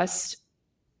also just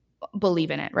believe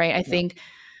in it, right? I think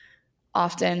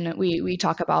often we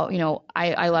talk about,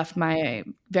 I left my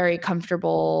very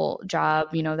comfortable job,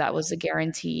 that was a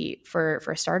guarantee for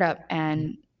a startup.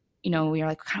 And, we are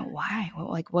like, kind of why?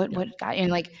 What got you?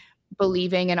 And like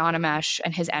believing in Animesh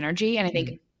and his energy. And I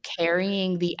think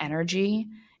carrying the energy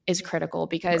is critical,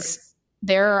 because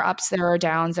there are ups, there are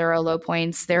downs, there are low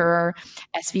points, there are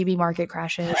SVB market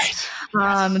crashes,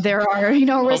 there are,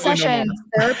 recessions,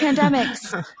 there are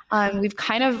pandemics. We've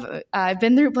kind of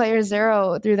been through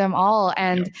PlayerZero, through them all.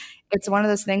 And it's one of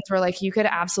those things where like you could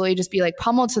absolutely just be like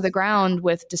pummeled to the ground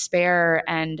with despair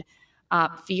and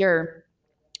fear.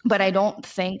 But I don't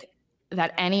think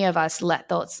that any of us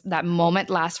let that moment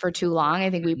last for too long. I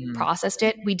think we processed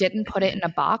it. We didn't put it in a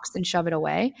box and shove it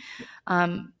away,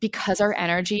 because our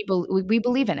energy, we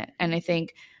believe in it. And I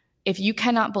think if you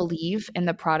cannot believe in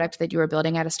the product that you are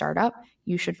building at a startup,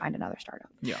 you should find another startup.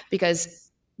 Yeah. Because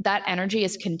that energy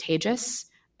is contagious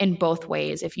in both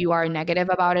ways. If you are negative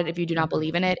about it, if you do not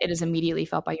believe in it, it is immediately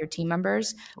felt by your team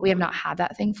members. We have not had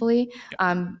that, thankfully,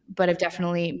 but I've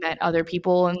definitely met other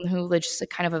people who just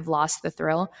kind of have lost the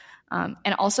thrill.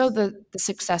 And also the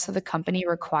success of the company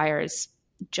requires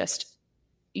just,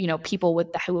 people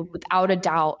who without a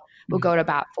doubt will go to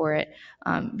bat for it.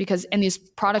 Because in these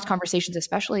product conversations,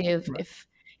 especially if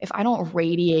I don't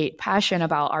radiate passion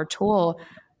about our tool,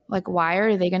 like, why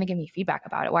are they going to give me feedback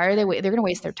about it? Why are they're going to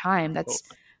waste their time? That's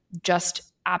just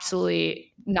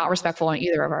absolutely not respectful on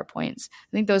either of our points.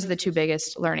 I think those are the 2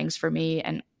 biggest learnings for me.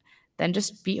 And then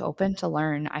just be open to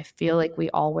learn. I feel like we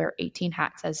all wear 18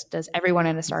 hats, as does everyone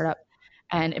in a startup.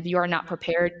 And if you are not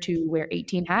prepared to wear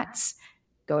 18 hats,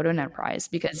 go to an enterprise,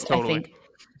 because I think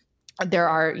there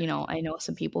are, I know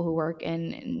some people who work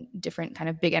in different kind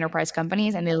of big enterprise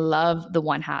companies, and they love the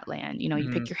one hat land. You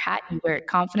pick your hat, you wear it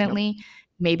confidently.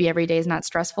 Maybe every day is not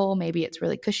stressful. Maybe it's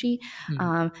really cushy.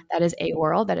 That is a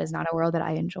world. That is not a world that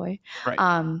I enjoy.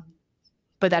 Right.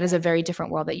 But that is a very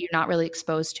different world that you're not really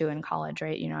exposed to in college,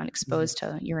 right? You're not exposed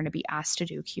to, you're going to be asked to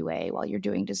do QA while you're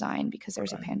doing design because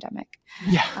there's a pandemic.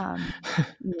 Yeah.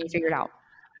 You figure it out.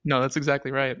 No, that's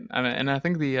exactly right. And I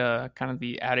think the kind of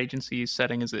the ad agency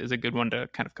setting is a good one to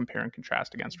kind of compare and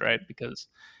contrast against, right? Because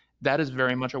that is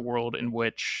very much a world in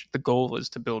which the goal is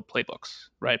to build playbooks,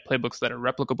 right? Playbooks that are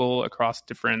replicable across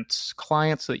different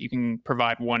clients so that you can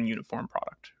provide one uniform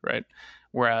product, right?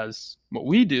 Whereas what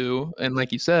we do, and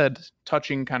like you said,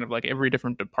 touching kind of like every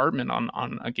different department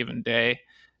on a given day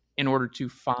in order to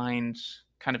find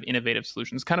kind of innovative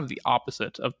solutions, kind of the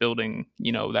opposite of building,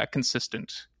 that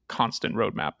constant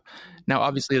roadmap. Now,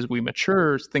 obviously, as we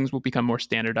mature, things will become more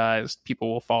standardized.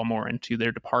 People will fall more into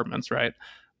their departments, right?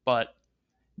 But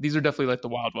these are definitely like the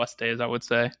Wild West days, I would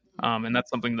say. And that's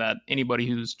something that anybody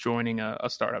who's joining a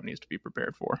startup needs to be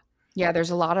prepared for. Yeah, there's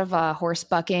a lot of horse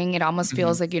bucking. It almost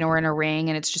feels like, we're in a ring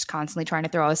and it's just constantly trying to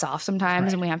throw us off sometimes,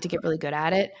 right. And we have to get really good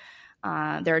at it.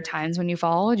 There are times when you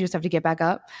fall, you just have to get back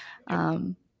up.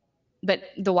 But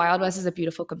the Wild West is a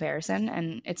beautiful comparison,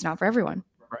 and it's not for everyone.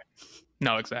 Right.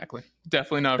 No, exactly.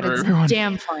 Definitely not but for it's everyone.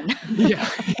 Damn fun.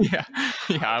 Yeah,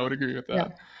 I would agree with that. Yeah.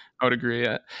 I would agree.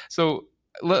 Yeah. So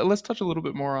let's touch a little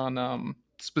bit more on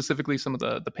specifically some of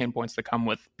the pain points that come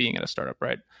with being at a startup,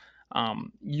 right?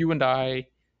 You and I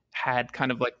had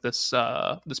kind of like this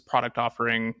product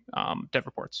offering, Dev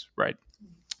Reports, right?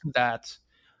 That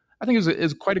I think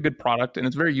is quite a good product, and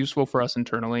it's very useful for us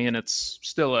internally, and it's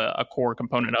still a core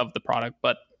component of the product,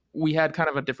 but we had kind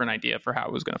of a different idea for how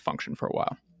it was going to function for a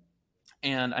while.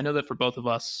 And I know that for both of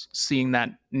us, seeing that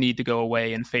need to go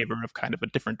away in favor of kind of a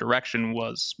different direction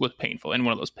was painful, and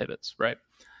one of those pivots, right?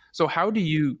 So how do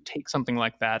you take something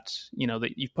like that,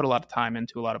 that you've put a lot of time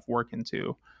into, a lot of work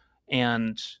into,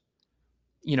 and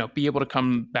be able to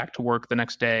come back to work the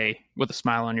next day with a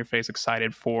smile on your face,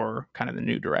 excited for kind of the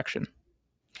new direction?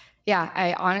 Yeah,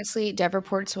 I honestly, Dev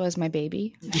Reports was my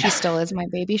baby. She still is my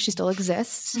baby. She still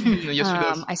exists. Yes, she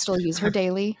does. I still use her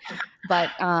daily.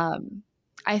 But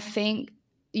I think,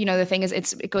 the thing is,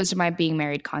 it goes to my being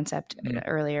married concept,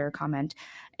 earlier comment,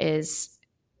 is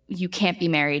you can't be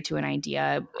married to an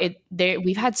idea.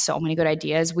 We've had so many good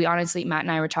ideas. We honestly, Matt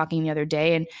and I were talking the other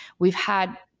day, and we've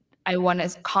had, I want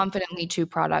to confidently 2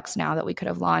 products now that we could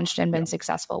have launched and been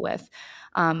successful with.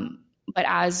 But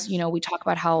as, we talk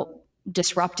about how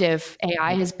disruptive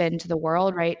AI has been to the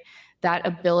world, right? That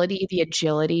ability, the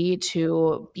agility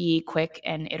to be quick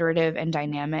and iterative and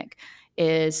dynamic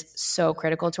is so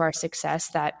critical to our success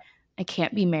that I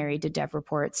can't be married to Dev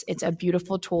Reports. It's a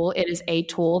beautiful tool. It is a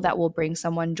tool that will bring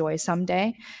someone joy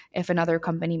someday. If another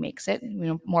company makes it,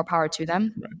 more power to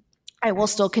them. Right. I will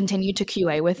still continue to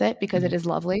QA with it because it is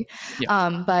lovely.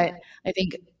 Yeah. But I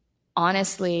think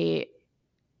honestly,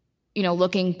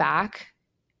 looking back,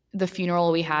 the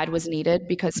funeral we had was needed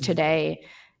because today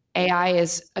AI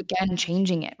is again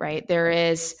changing it, right? There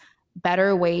is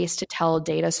better ways to tell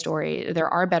data story. There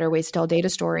are better ways to tell data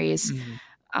stories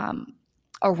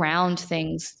around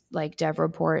things like Dev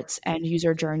Reports and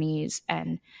user journeys.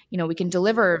 And, we can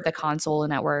deliver the console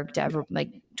network, Dev like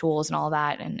tools and all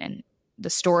that, and the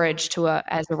storage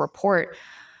as a report.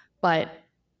 But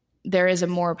there is a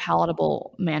more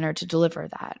palatable manner to deliver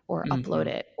that or upload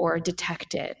it or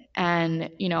detect it. And,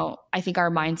 I think our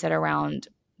mindset around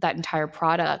that entire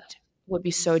product would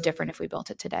be so different if we built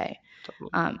it today,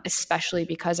 especially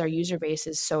because our user base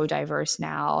is so diverse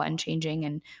now and changing,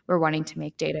 and we're wanting to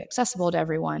make data accessible to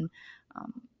everyone.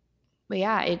 But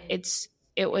yeah,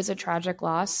 it was a tragic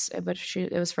loss, but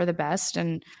it was for the best.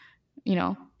 And,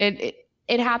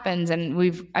 it happens,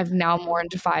 and I've now more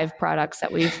into 5 products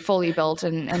that we've fully built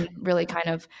and really kind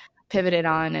of pivoted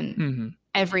on. And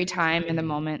every time in the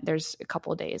moment, there's a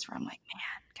couple of days where I'm like, man,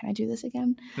 can I do this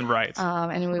again? Right.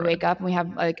 And then we wake up and we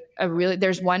have like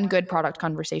there's one good product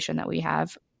conversation that we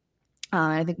have.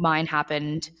 I think mine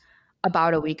happened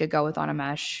about a week ago with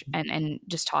Animesh and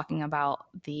just talking about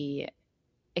the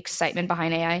excitement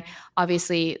behind AI.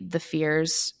 Obviously the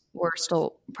fears were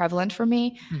still prevalent for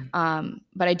me.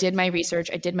 But I did my research,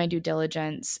 I did my due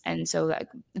diligence. And so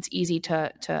it's easy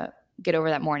to get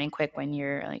over that morning quick when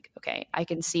you're like, okay, I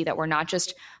can see that we're not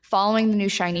just following the new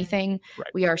shiny thing. Right.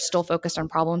 We are still focused on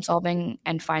problem solving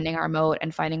and finding our moat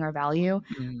and finding our value.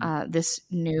 This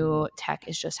new tech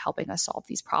is just helping us solve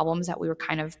these problems that we were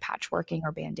kind of patchworking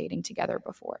or band-aiding together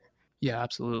before. Yeah,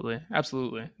 absolutely.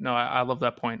 Absolutely. No, I love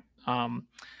that point.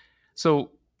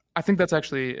 So I think it's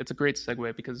a great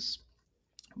segue, because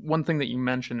one thing that you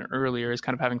mentioned earlier is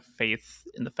kind of having faith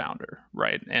in the founder,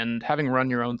 right? And having run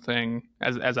your own thing,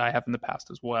 as I have in the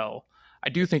past as well, I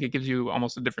do think it gives you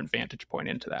almost a different vantage point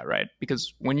into that, right?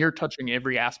 Because when you're touching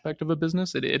every aspect of a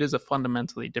business, it is a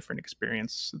fundamentally different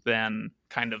experience than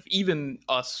kind of even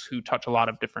us who touch a lot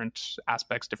of different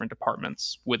aspects, different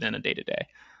departments within a day-to-day.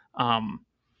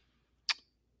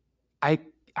 I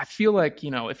feel like,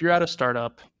 if you're at a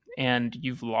startup and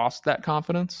you've lost that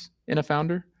confidence in a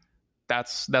founder,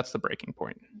 that's the breaking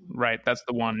point, right? That's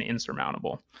the one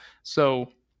insurmountable. So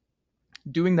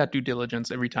doing that due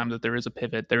diligence every time that there is a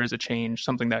pivot, there is a change,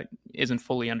 something that isn't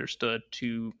fully understood,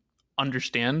 to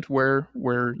understand where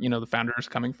the founder is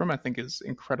coming from, I think is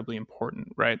incredibly important,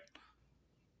 right?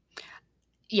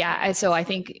 Yeah, so I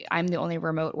think I'm the only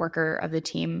remote worker of the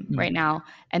team right now,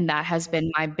 and that has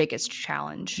been my biggest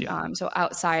challenge. Yeah. So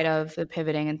outside of the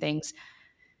pivoting and things,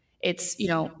 it's,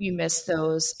 you miss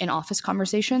those in-office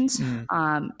conversations,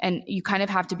 and you kind of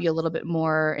have to be a little bit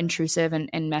more intrusive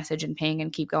and message and ping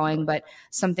and keep going. But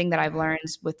something that I've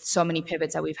learned with so many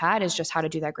pivots that we've had is just how to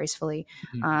do that gracefully.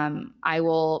 I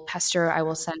will pester, I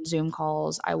will send Zoom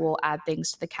calls, I will add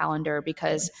things to the calendar,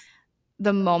 because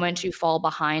the moment you fall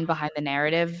behind the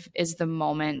narrative is the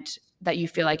moment that you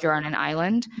feel like you're on an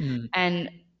island. And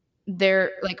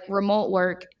remote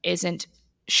work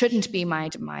shouldn't be my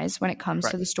demise when it comes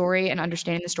to the story and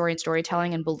understanding the story and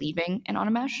storytelling and believing in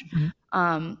Automesh.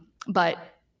 But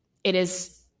it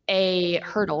is a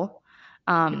hurdle.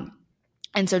 And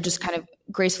so just kind of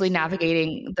gracefully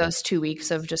navigating those 2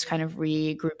 weeks of just kind of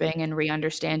regrouping and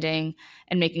re-understanding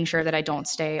and making sure that I don't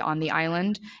stay on the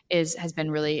island has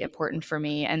been really important for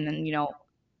me. And then,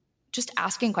 just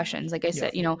asking questions. Like I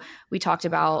said, we talked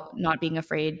about not being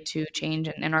afraid to change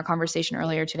in our conversation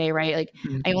earlier today, right? Like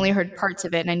I only heard parts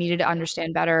of it and I needed to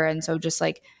understand better. And so just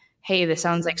like, hey, this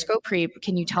sounds like scope creep.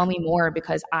 Can you tell me more?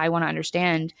 Because I want to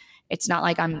understand. It's not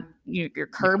like you're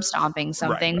curb stomping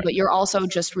something, but you're also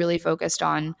just really focused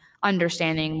on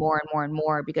understanding more and more and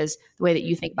more, because the way that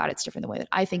you think about it's different than the way that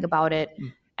I think about it,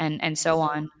 and so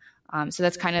on. So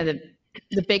that's kind of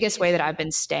the biggest way that I've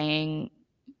been staying,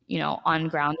 on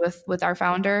ground with our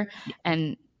founder.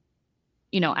 And,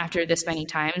 after this many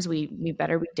times, we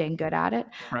better be dang good at it.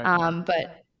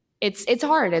 But it's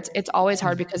hard. It's always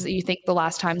hard, because you think the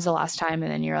last time's the last time,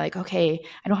 and then you're like, okay,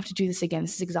 I don't have to do this again.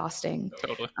 This is exhausting.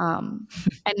 Totally. And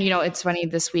it's funny,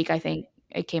 this week I think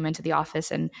I came into the office,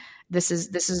 and this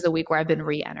is the week where I've been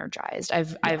re-energized.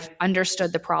 I've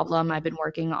understood the problem. I've been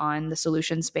working on the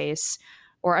solution space,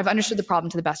 or I've understood the problem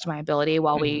to the best of my ability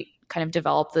while we kind of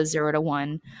develop the 0 to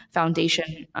 1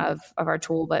 foundation of our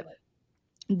tool. But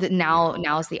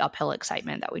now is the uphill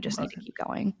excitement that we just need to keep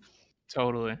going.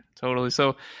 Totally.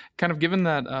 So kind of given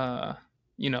that,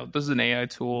 this is an AI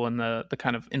tool and the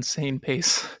kind of insane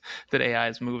pace that AI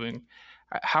is moving,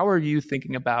 how are you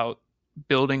thinking about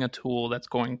building a tool that's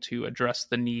going to address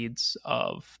the needs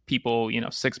of people,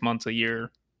 6 months, a year,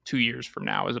 2 years from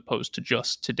now, as opposed to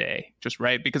just today,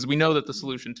 right? Because we know that the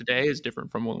solution today is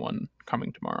different from the one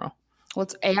coming tomorrow. Well,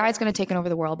 AI is going to take over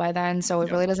the world by then, so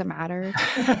it really doesn't matter.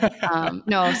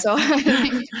 No, so I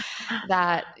think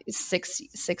that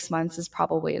six months is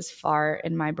probably as far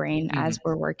in my brain as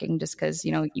we're working, just because,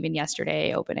 even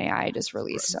yesterday, OpenAI just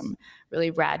released some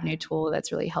really rad new tool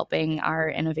that's really helping our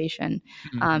innovation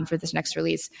for this next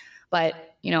release. But,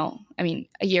 a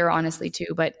year honestly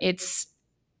too, but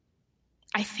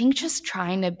I think just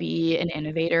trying to be an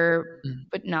innovator,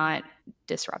 but not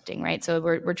disrupting, right? So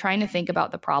we're trying to think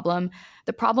about the problem.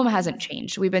 The problem hasn't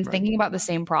changed. We've been thinking about the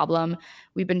same problem.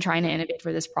 We've been trying to innovate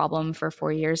for this problem for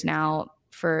 4 years now.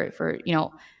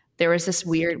 There was this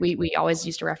weird, we always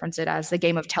used to reference it as the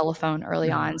game of telephone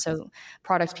early on. So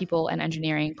product people and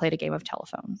engineering played a game of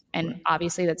telephone. And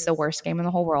obviously that's the worst game in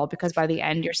the whole world, because by the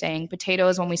end you're saying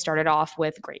potatoes when we started off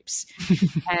with grapes.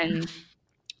 And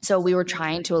so we were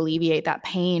trying to alleviate that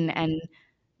pain. And,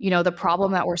 the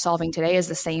problem that we're solving today is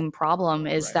the same problem,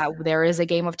 is that there is a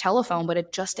game of telephone, but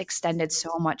it just extended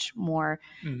so much more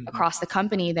across the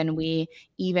company than we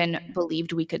even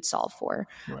believed we could solve for.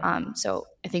 So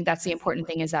I think that's the important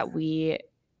thing, is that we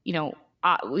didn't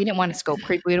want to scope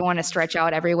creep. We didn't want to stretch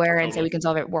out everywhere and say we can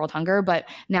solve world hunger. But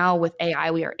now with AI,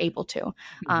 we are able to.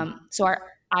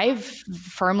 I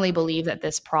firmly believe that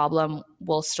this problem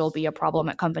will still be a problem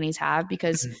that companies have,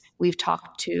 because we've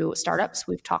talked to startups,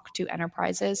 we've talked to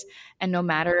enterprises, and no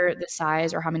matter the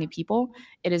size or how many people,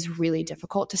 it is really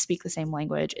difficult to speak the same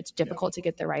language. It's difficult to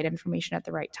get the right information at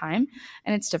the right time.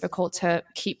 And it's difficult to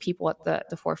keep people at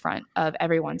the forefront of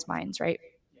everyone's minds, right?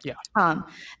 Yeah.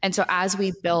 And so as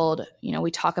we build,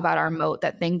 we talk about our moat,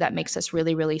 that thing that makes us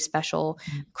really, really special,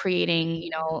 creating,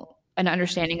 an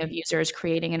understanding of users,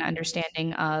 creating an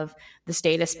understanding of this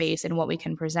data space and what we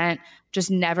can present, just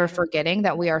never forgetting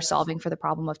that we are solving for the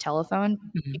problem of telephone,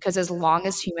 because as long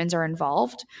as humans are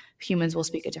involved, humans will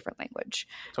speak a different language.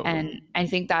 Totally. And I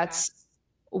think that's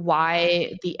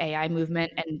why the AI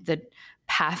movement and the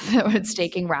path that it's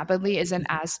taking rapidly isn't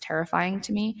as terrifying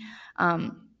to me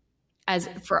as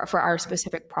for our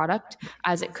specific product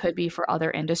as it could be for other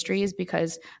industries,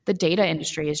 because the data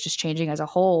industry is just changing as a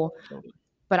whole. Totally.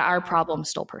 but our problem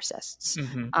still persists.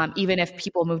 Even if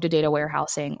people move to data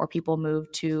warehousing or people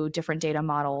move to different data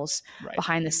models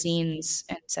behind the scenes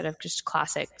instead of just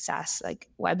classic SaaS like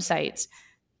websites,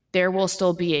 there will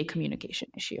still be a communication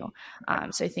issue.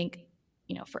 So I think,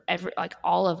 for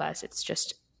all of us, it's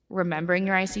just remembering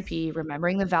your ICP,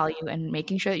 remembering the value, and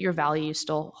making sure that your value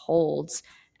still holds.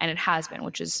 And it has been,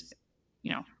 which is,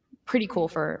 pretty cool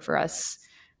for us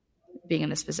being in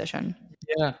this position.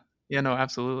 Yeah. Yeah, no,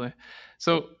 absolutely.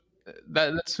 So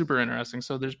that's super interesting.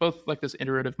 So there's both like this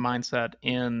iterative mindset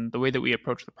in the way that we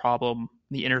approach the problem,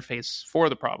 the interface for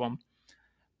the problem.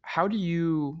 How do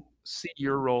you see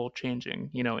your role changing,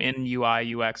 in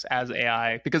UI, UX as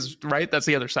AI? Because, right, that's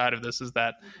the other side of this, is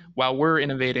that while we're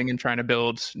innovating and trying to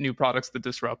build new products that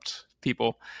disrupt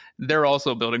people, they're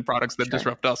also building products that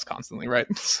disrupt us constantly, right?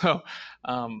 So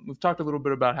we've talked a little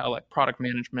bit about how like product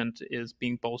management is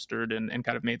being bolstered and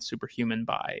kind of made superhuman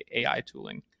by AI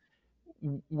tooling.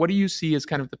 What do you see as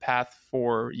kind of the path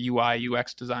for UI,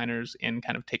 UX designers in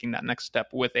kind of taking that next step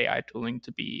with AI tooling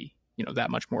to be,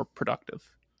 that much more productive?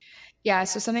 Yeah,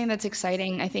 so something that's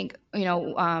exciting, I think,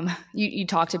 you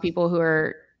talk to people who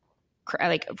are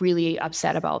like really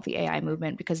upset about the AI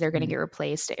movement because they're going to get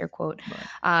replaced, air quote.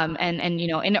 And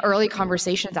in early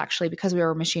conversations, actually, because we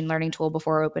were a machine learning tool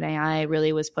before OpenAI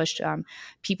really was pushed,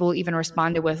 people even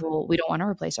responded with, well, we don't want to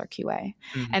replace our QA.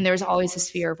 And there's always this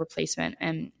fear of replacement.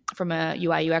 And from a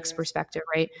UI UX perspective,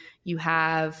 right, you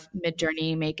have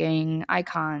Midjourney making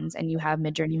icons and you have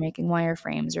Midjourney making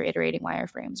wireframes or iterating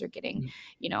wireframes or getting,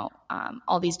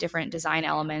 all these different design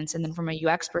elements. And then from a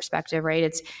UX perspective, right,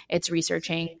 it's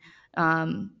researching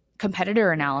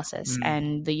competitor analysis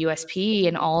and the USP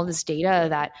and all of this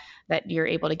data that you're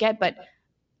able to get. But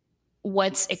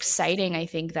what's exciting, I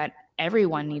think, that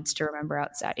everyone needs to remember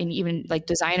outside, and even like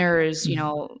designers,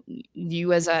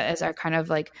 you as a kind of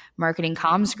like marketing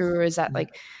comms guru, is that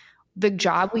like the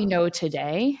job we know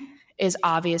today is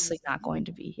obviously not going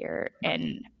to be here,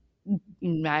 and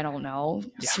I don't know,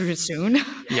 soon.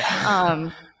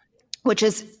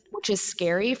 Which is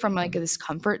scary from like this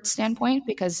comfort standpoint,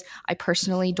 because I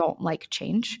personally don't like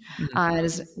change. It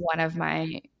is one of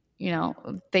my,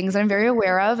 things I'm very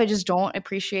aware of. I just don't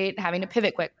appreciate having to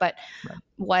pivot quick. But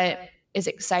what is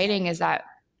exciting is that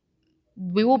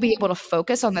we will be able to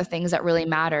focus on the things that really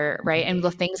matter, right? And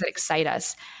the things that excite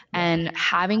us, and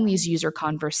having these user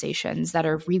conversations that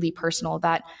are really personal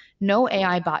that no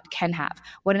AI bot can have.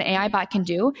 What an AI bot can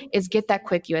do is get that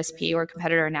quick USP or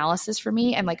competitor analysis for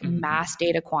me and like mass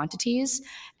data quantities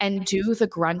and do the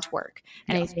grunt work.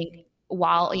 And I think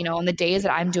while, on the days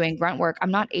that I'm doing grunt work,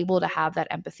 I'm not able to have that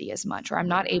empathy as much, or I'm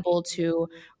not able to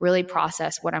really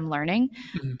process what I'm learning.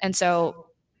 And so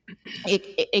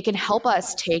it can help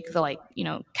us take the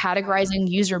categorizing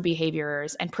user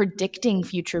behaviors and predicting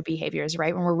future behaviors,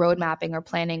 right? When we're road mapping or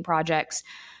planning projects,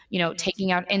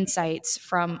 taking out insights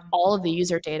from all of the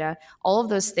user data, all of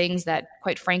those things that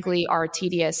quite frankly are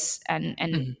tedious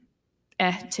and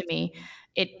to me,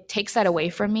 it takes that away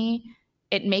from me.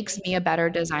 It makes me a better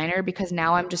designer because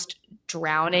now I'm just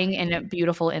drowning in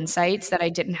beautiful insights that I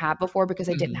didn't have before because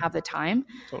I didn't have the time.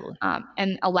 Totally.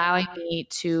 And allowing me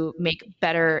to make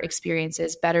better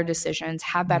experiences, better decisions,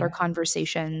 have better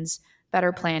conversations,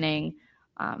 better planning,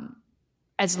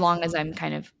 as long as I'm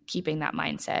kind of keeping that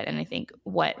mindset. And I think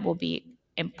what will be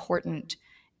important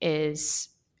is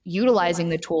utilizing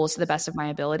the tools to the best of my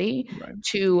ability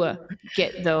to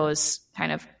get those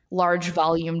kind of large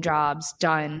volume jobs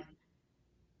done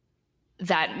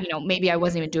that, maybe I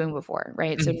wasn't even doing before,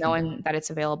 right? So knowing that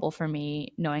it's available for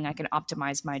me, knowing I can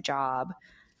optimize my job,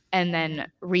 and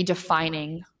then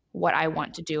redefining what I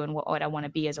want to do and what I want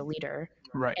to be as a leader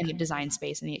in the design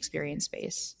space and the experience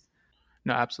space.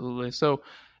 No, absolutely. So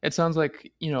it sounds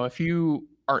like, if you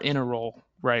are in a role,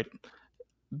 right,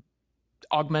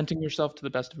 augmenting yourself to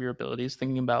the best of your abilities,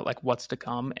 thinking about like what's to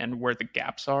come and where the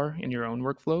gaps are in your own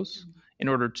workflows in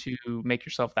order to make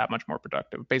yourself that much more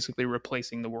productive, basically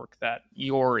replacing the work that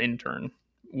your intern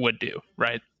would do,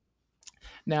 right?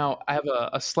 Now, I have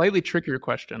a slightly trickier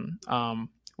question,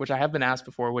 which I have been asked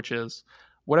before, which is,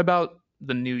 what about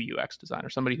the new UX designer,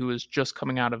 somebody who is just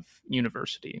coming out of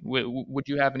university? Would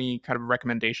you have any kind of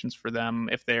recommendations for them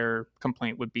if their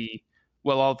complaint would be,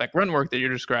 well, all that grunt work that you're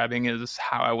describing is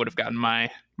how I would have gotten my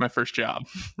first job,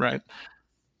 right?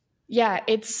 Yeah,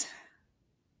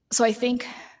 so I think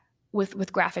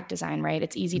with graphic design, right,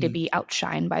 it's easy to be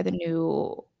outshined by the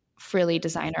new frilly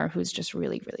designer who's just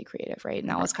really, really creative, right? And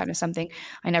that was kind of something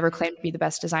I never claimed to be the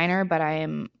best designer, but I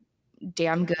am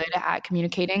damn good at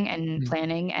communicating and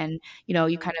planning. And,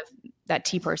 you kind of, that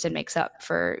T person makes up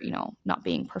for, not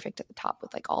being perfect at the top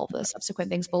with like all the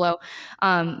subsequent things below.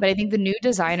 But I think the new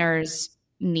designers,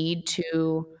 need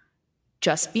to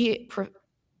just be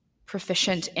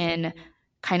proficient in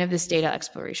kind of this data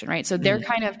exploration, right? So they're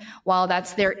kind of, while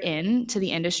that's their in to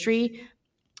the industry,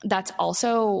 that's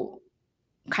also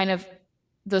kind of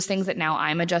those things that now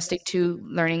I'm adjusting to,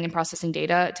 learning and processing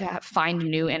data to find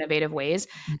new innovative ways.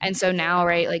 And so now,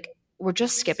 right, like we're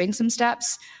just skipping some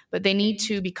steps, but they need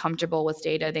to be comfortable with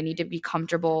data. They need to be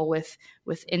comfortable with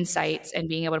insights and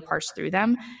being able to parse through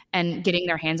them and getting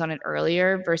their hands on it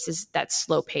earlier versus that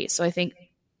slow pace. So I think,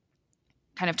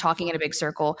 kind of talking in a big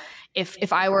circle,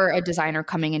 if I were a designer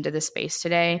coming into this space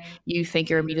today, you think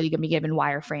you're immediately going to be given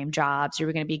wireframe jobs,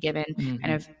 you're going to be given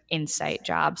kind of insight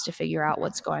jobs to figure out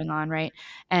what's going on, right?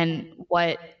 And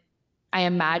what I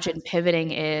imagine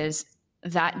pivoting is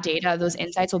that data, those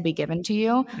insights will be given to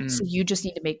you. So you just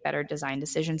need to make better design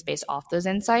decisions based off those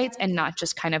insights and not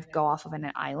just kind of go off of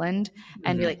an island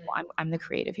and be like, well, I'm the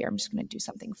creative here. I'm just going to do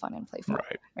something fun and playful.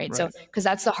 Right. So, because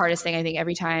that's the hardest thing, I think,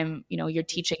 every time, you're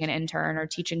teaching an intern or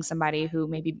teaching somebody who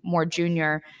may be more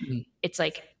junior, it's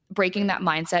like breaking that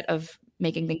mindset of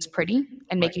making things pretty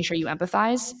and making sure you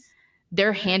empathize.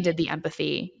 They're handed the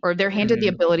empathy, or they're handed the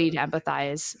ability to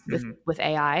empathize with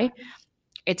AI.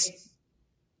 It's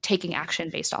taking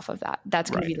action based off of that. That's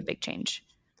going to be the big change.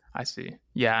 I see.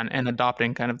 Yeah. And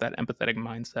adopting kind of that empathetic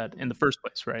mindset in the first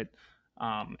place, right?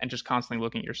 And just constantly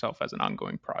looking at yourself as an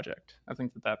ongoing project. I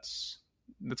think that's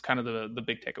kind of the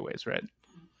big takeaways, right?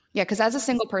 Yeah, because as a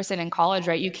single person in college,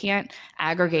 right, you can't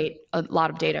aggregate a lot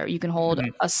of data. You can hold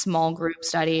a small group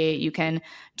study. You can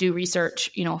do research,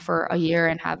 for a year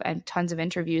and have tons of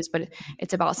interviews, but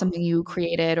it's about something you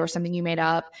created or something you made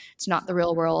up. It's not the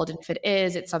real world. And if it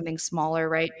is, it's something smaller,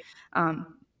 right?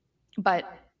 But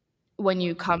when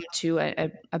you come to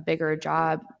a bigger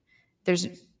job,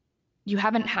 you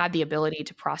haven't had the ability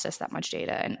to process that much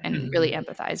data and really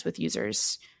empathize with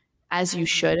users as you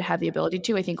should have the ability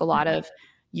to. I think a lot of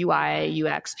UI,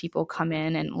 UX people come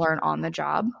in and learn on the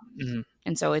job.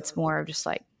 And so it's more of just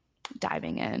like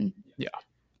diving in.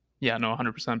 Yeah, no,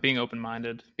 100%. Being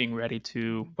open-minded, being ready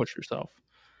to push yourself.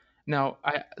 Now,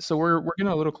 so we're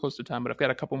getting a little close to time, but I've got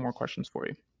a couple more questions for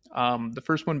you. The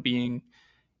first one being,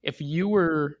 if you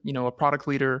were, a product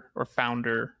leader or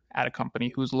founder at a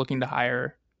company who's looking to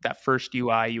hire that first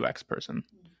UI, UX person,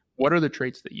 what are the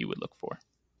traits that you would look for?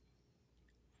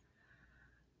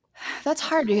 That's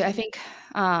hard. I think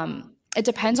it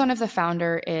depends on if the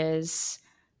founder is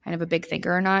kind of a big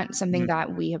thinker or not. Something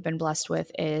that we have been blessed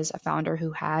with is a founder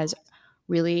who has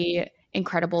really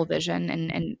incredible vision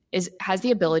and has the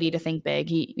ability to think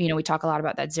big. We talk a lot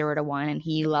about that 0 to 1, and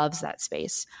he loves that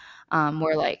space.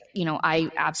 Where I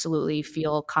absolutely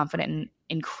feel confident and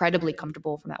incredibly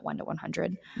comfortable from that 1 to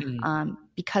 100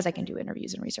 because I can do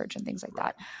interviews and research and things like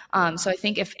that. So I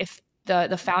think if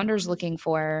the founder's looking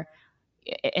for,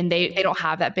 and they don't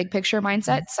have that big picture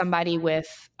mindset, somebody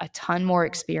with a ton more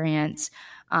experience,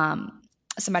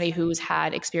 somebody who's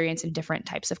had experience in different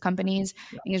types of companies,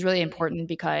 I think is really important,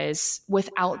 because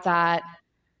without that,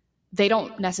 they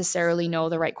don't necessarily know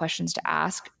the right questions to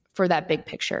ask for that big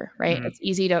picture, right? It's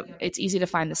easy to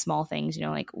find the small things,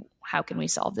 like how can we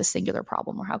solve this singular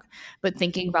problem, but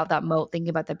thinking about that moat, thinking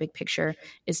about that big picture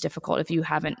is difficult if you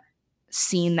haven't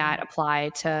seen that apply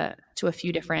to a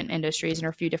few different industries and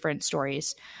a few different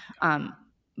stories.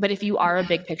 But if you are a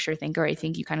big picture thinker, I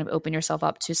think you kind of open yourself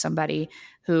up to somebody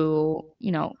who,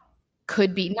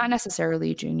 could be not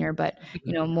necessarily junior, but,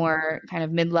 more kind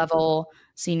of mid-level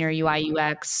senior UI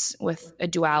UX with a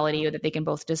duality that they can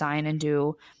both design and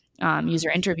do user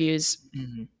interviews.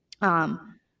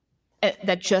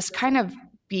 That just kind of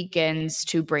begins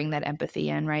to bring that empathy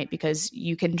in, right? Because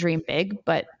you can dream big,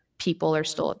 but people are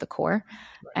still at the core.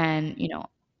 And,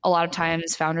 a lot of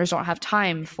times founders don't have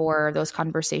time for those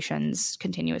conversations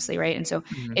continuously, right? And so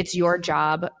it's your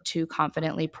job to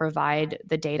confidently provide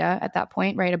the data at that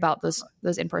point, right, about those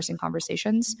in-person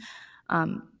conversations,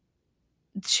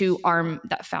 to arm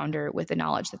that founder with the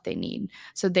knowledge that they need.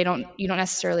 So you don't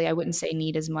necessarily, I wouldn't say,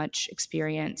 need as much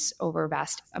experience over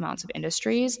vast amounts of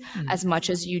industries as much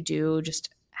as you do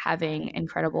just having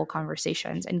incredible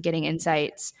conversations and getting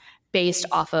insights based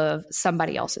off of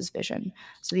somebody else's vision.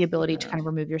 So the ability to kind of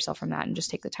remove yourself from that and just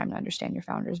take the time to understand your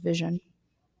founder's vision.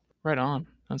 Right on.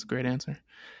 That's a great answer.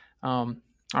 All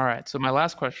right. So my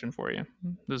last question for you,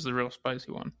 this is a real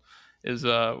spicy one, is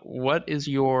what is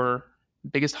your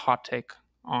biggest hot take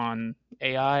on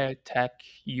AI, tech,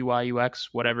 UI,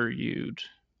 UX, whatever you'd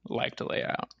like to lay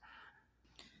out?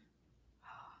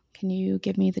 Can you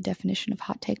give me the definition of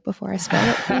hot take before I spell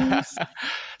it, please?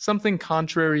 Something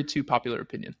contrary to popular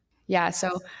opinion. Yeah.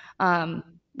 So kind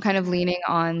of leaning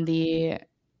on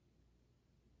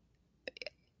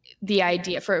the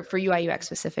idea for UI UX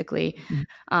specifically,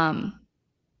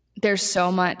 there's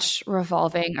so much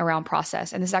revolving around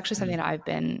process. And this is actually something that I've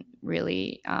been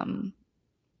really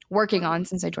working on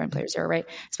since I joined PlayerZero, right?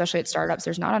 Especially at startups,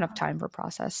 there's not enough time for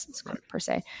process per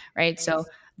se, right? So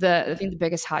I think the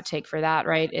biggest hot take for that,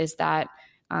 right, is that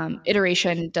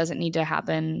iteration doesn't need to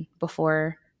happen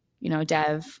before,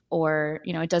 dev, or,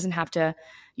 it doesn't have to,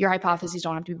 your hypotheses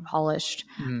don't have to be polished.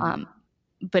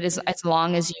 But as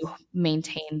long as you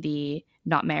maintain the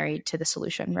not married to the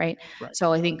solution, right?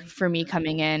 So I think for me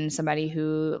coming in, somebody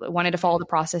who wanted to follow the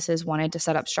processes, wanted to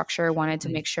set up structure, wanted to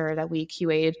make sure that we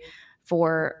QA'd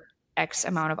for X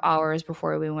amount of hours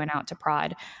before we went out to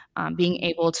prod, being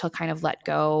able to kind of let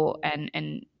go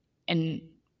and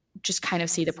just kind of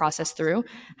see the process through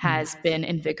has been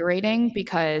invigorating,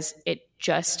 because it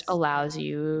just allows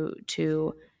you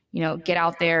to get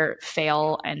out there,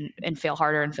 fail and fail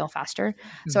harder and fail faster.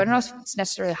 So I don't know if it's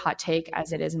necessarily a hot take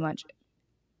as it is much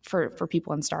for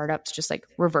people in startups, just like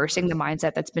reversing the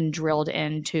mindset that's been drilled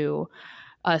into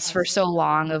us for so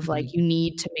long of like, you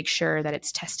need to make sure that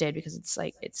it's tested, because it's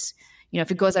like,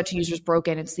 if it goes out to users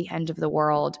broken, it's the end of the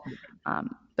world.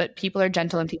 But people are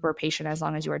gentle and people are patient as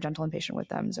long as you are gentle and patient with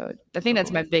them. So I think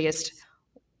that's my biggest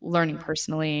learning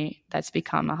personally that's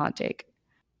become a hot take.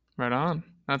 Right on.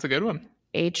 That's a good one.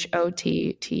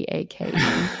 HOTTAKE.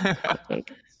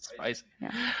 Spicy.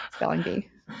 Yeah. Spelling bee.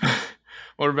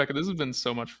 Well, Rebecca, this has been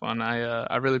so much fun.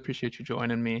 I really appreciate you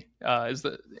joining me. Is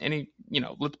there any,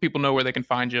 let the people know where they can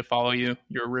find you, follow you.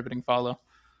 You're a riveting follow.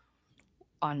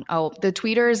 The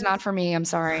Twitter is not for me. I'm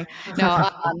sorry. No,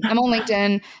 I'm on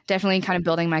LinkedIn, definitely kind of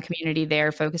building my community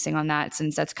there, focusing on that,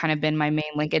 since that's kind of been my main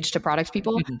linkage to product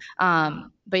people.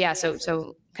 But yeah,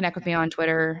 so connect with me on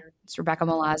Twitter. It's Rebecca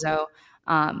Milazzo.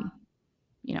 Other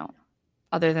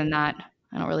than that,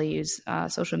 I don't really use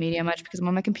social media much because I'm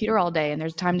on my computer all day and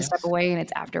there's time to step away and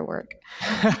it's after work.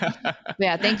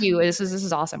 Yeah, thank you. This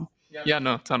is awesome. Yeah,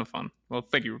 no, ton of fun. Well,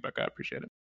 thank you, Rebecca. I appreciate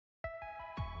it.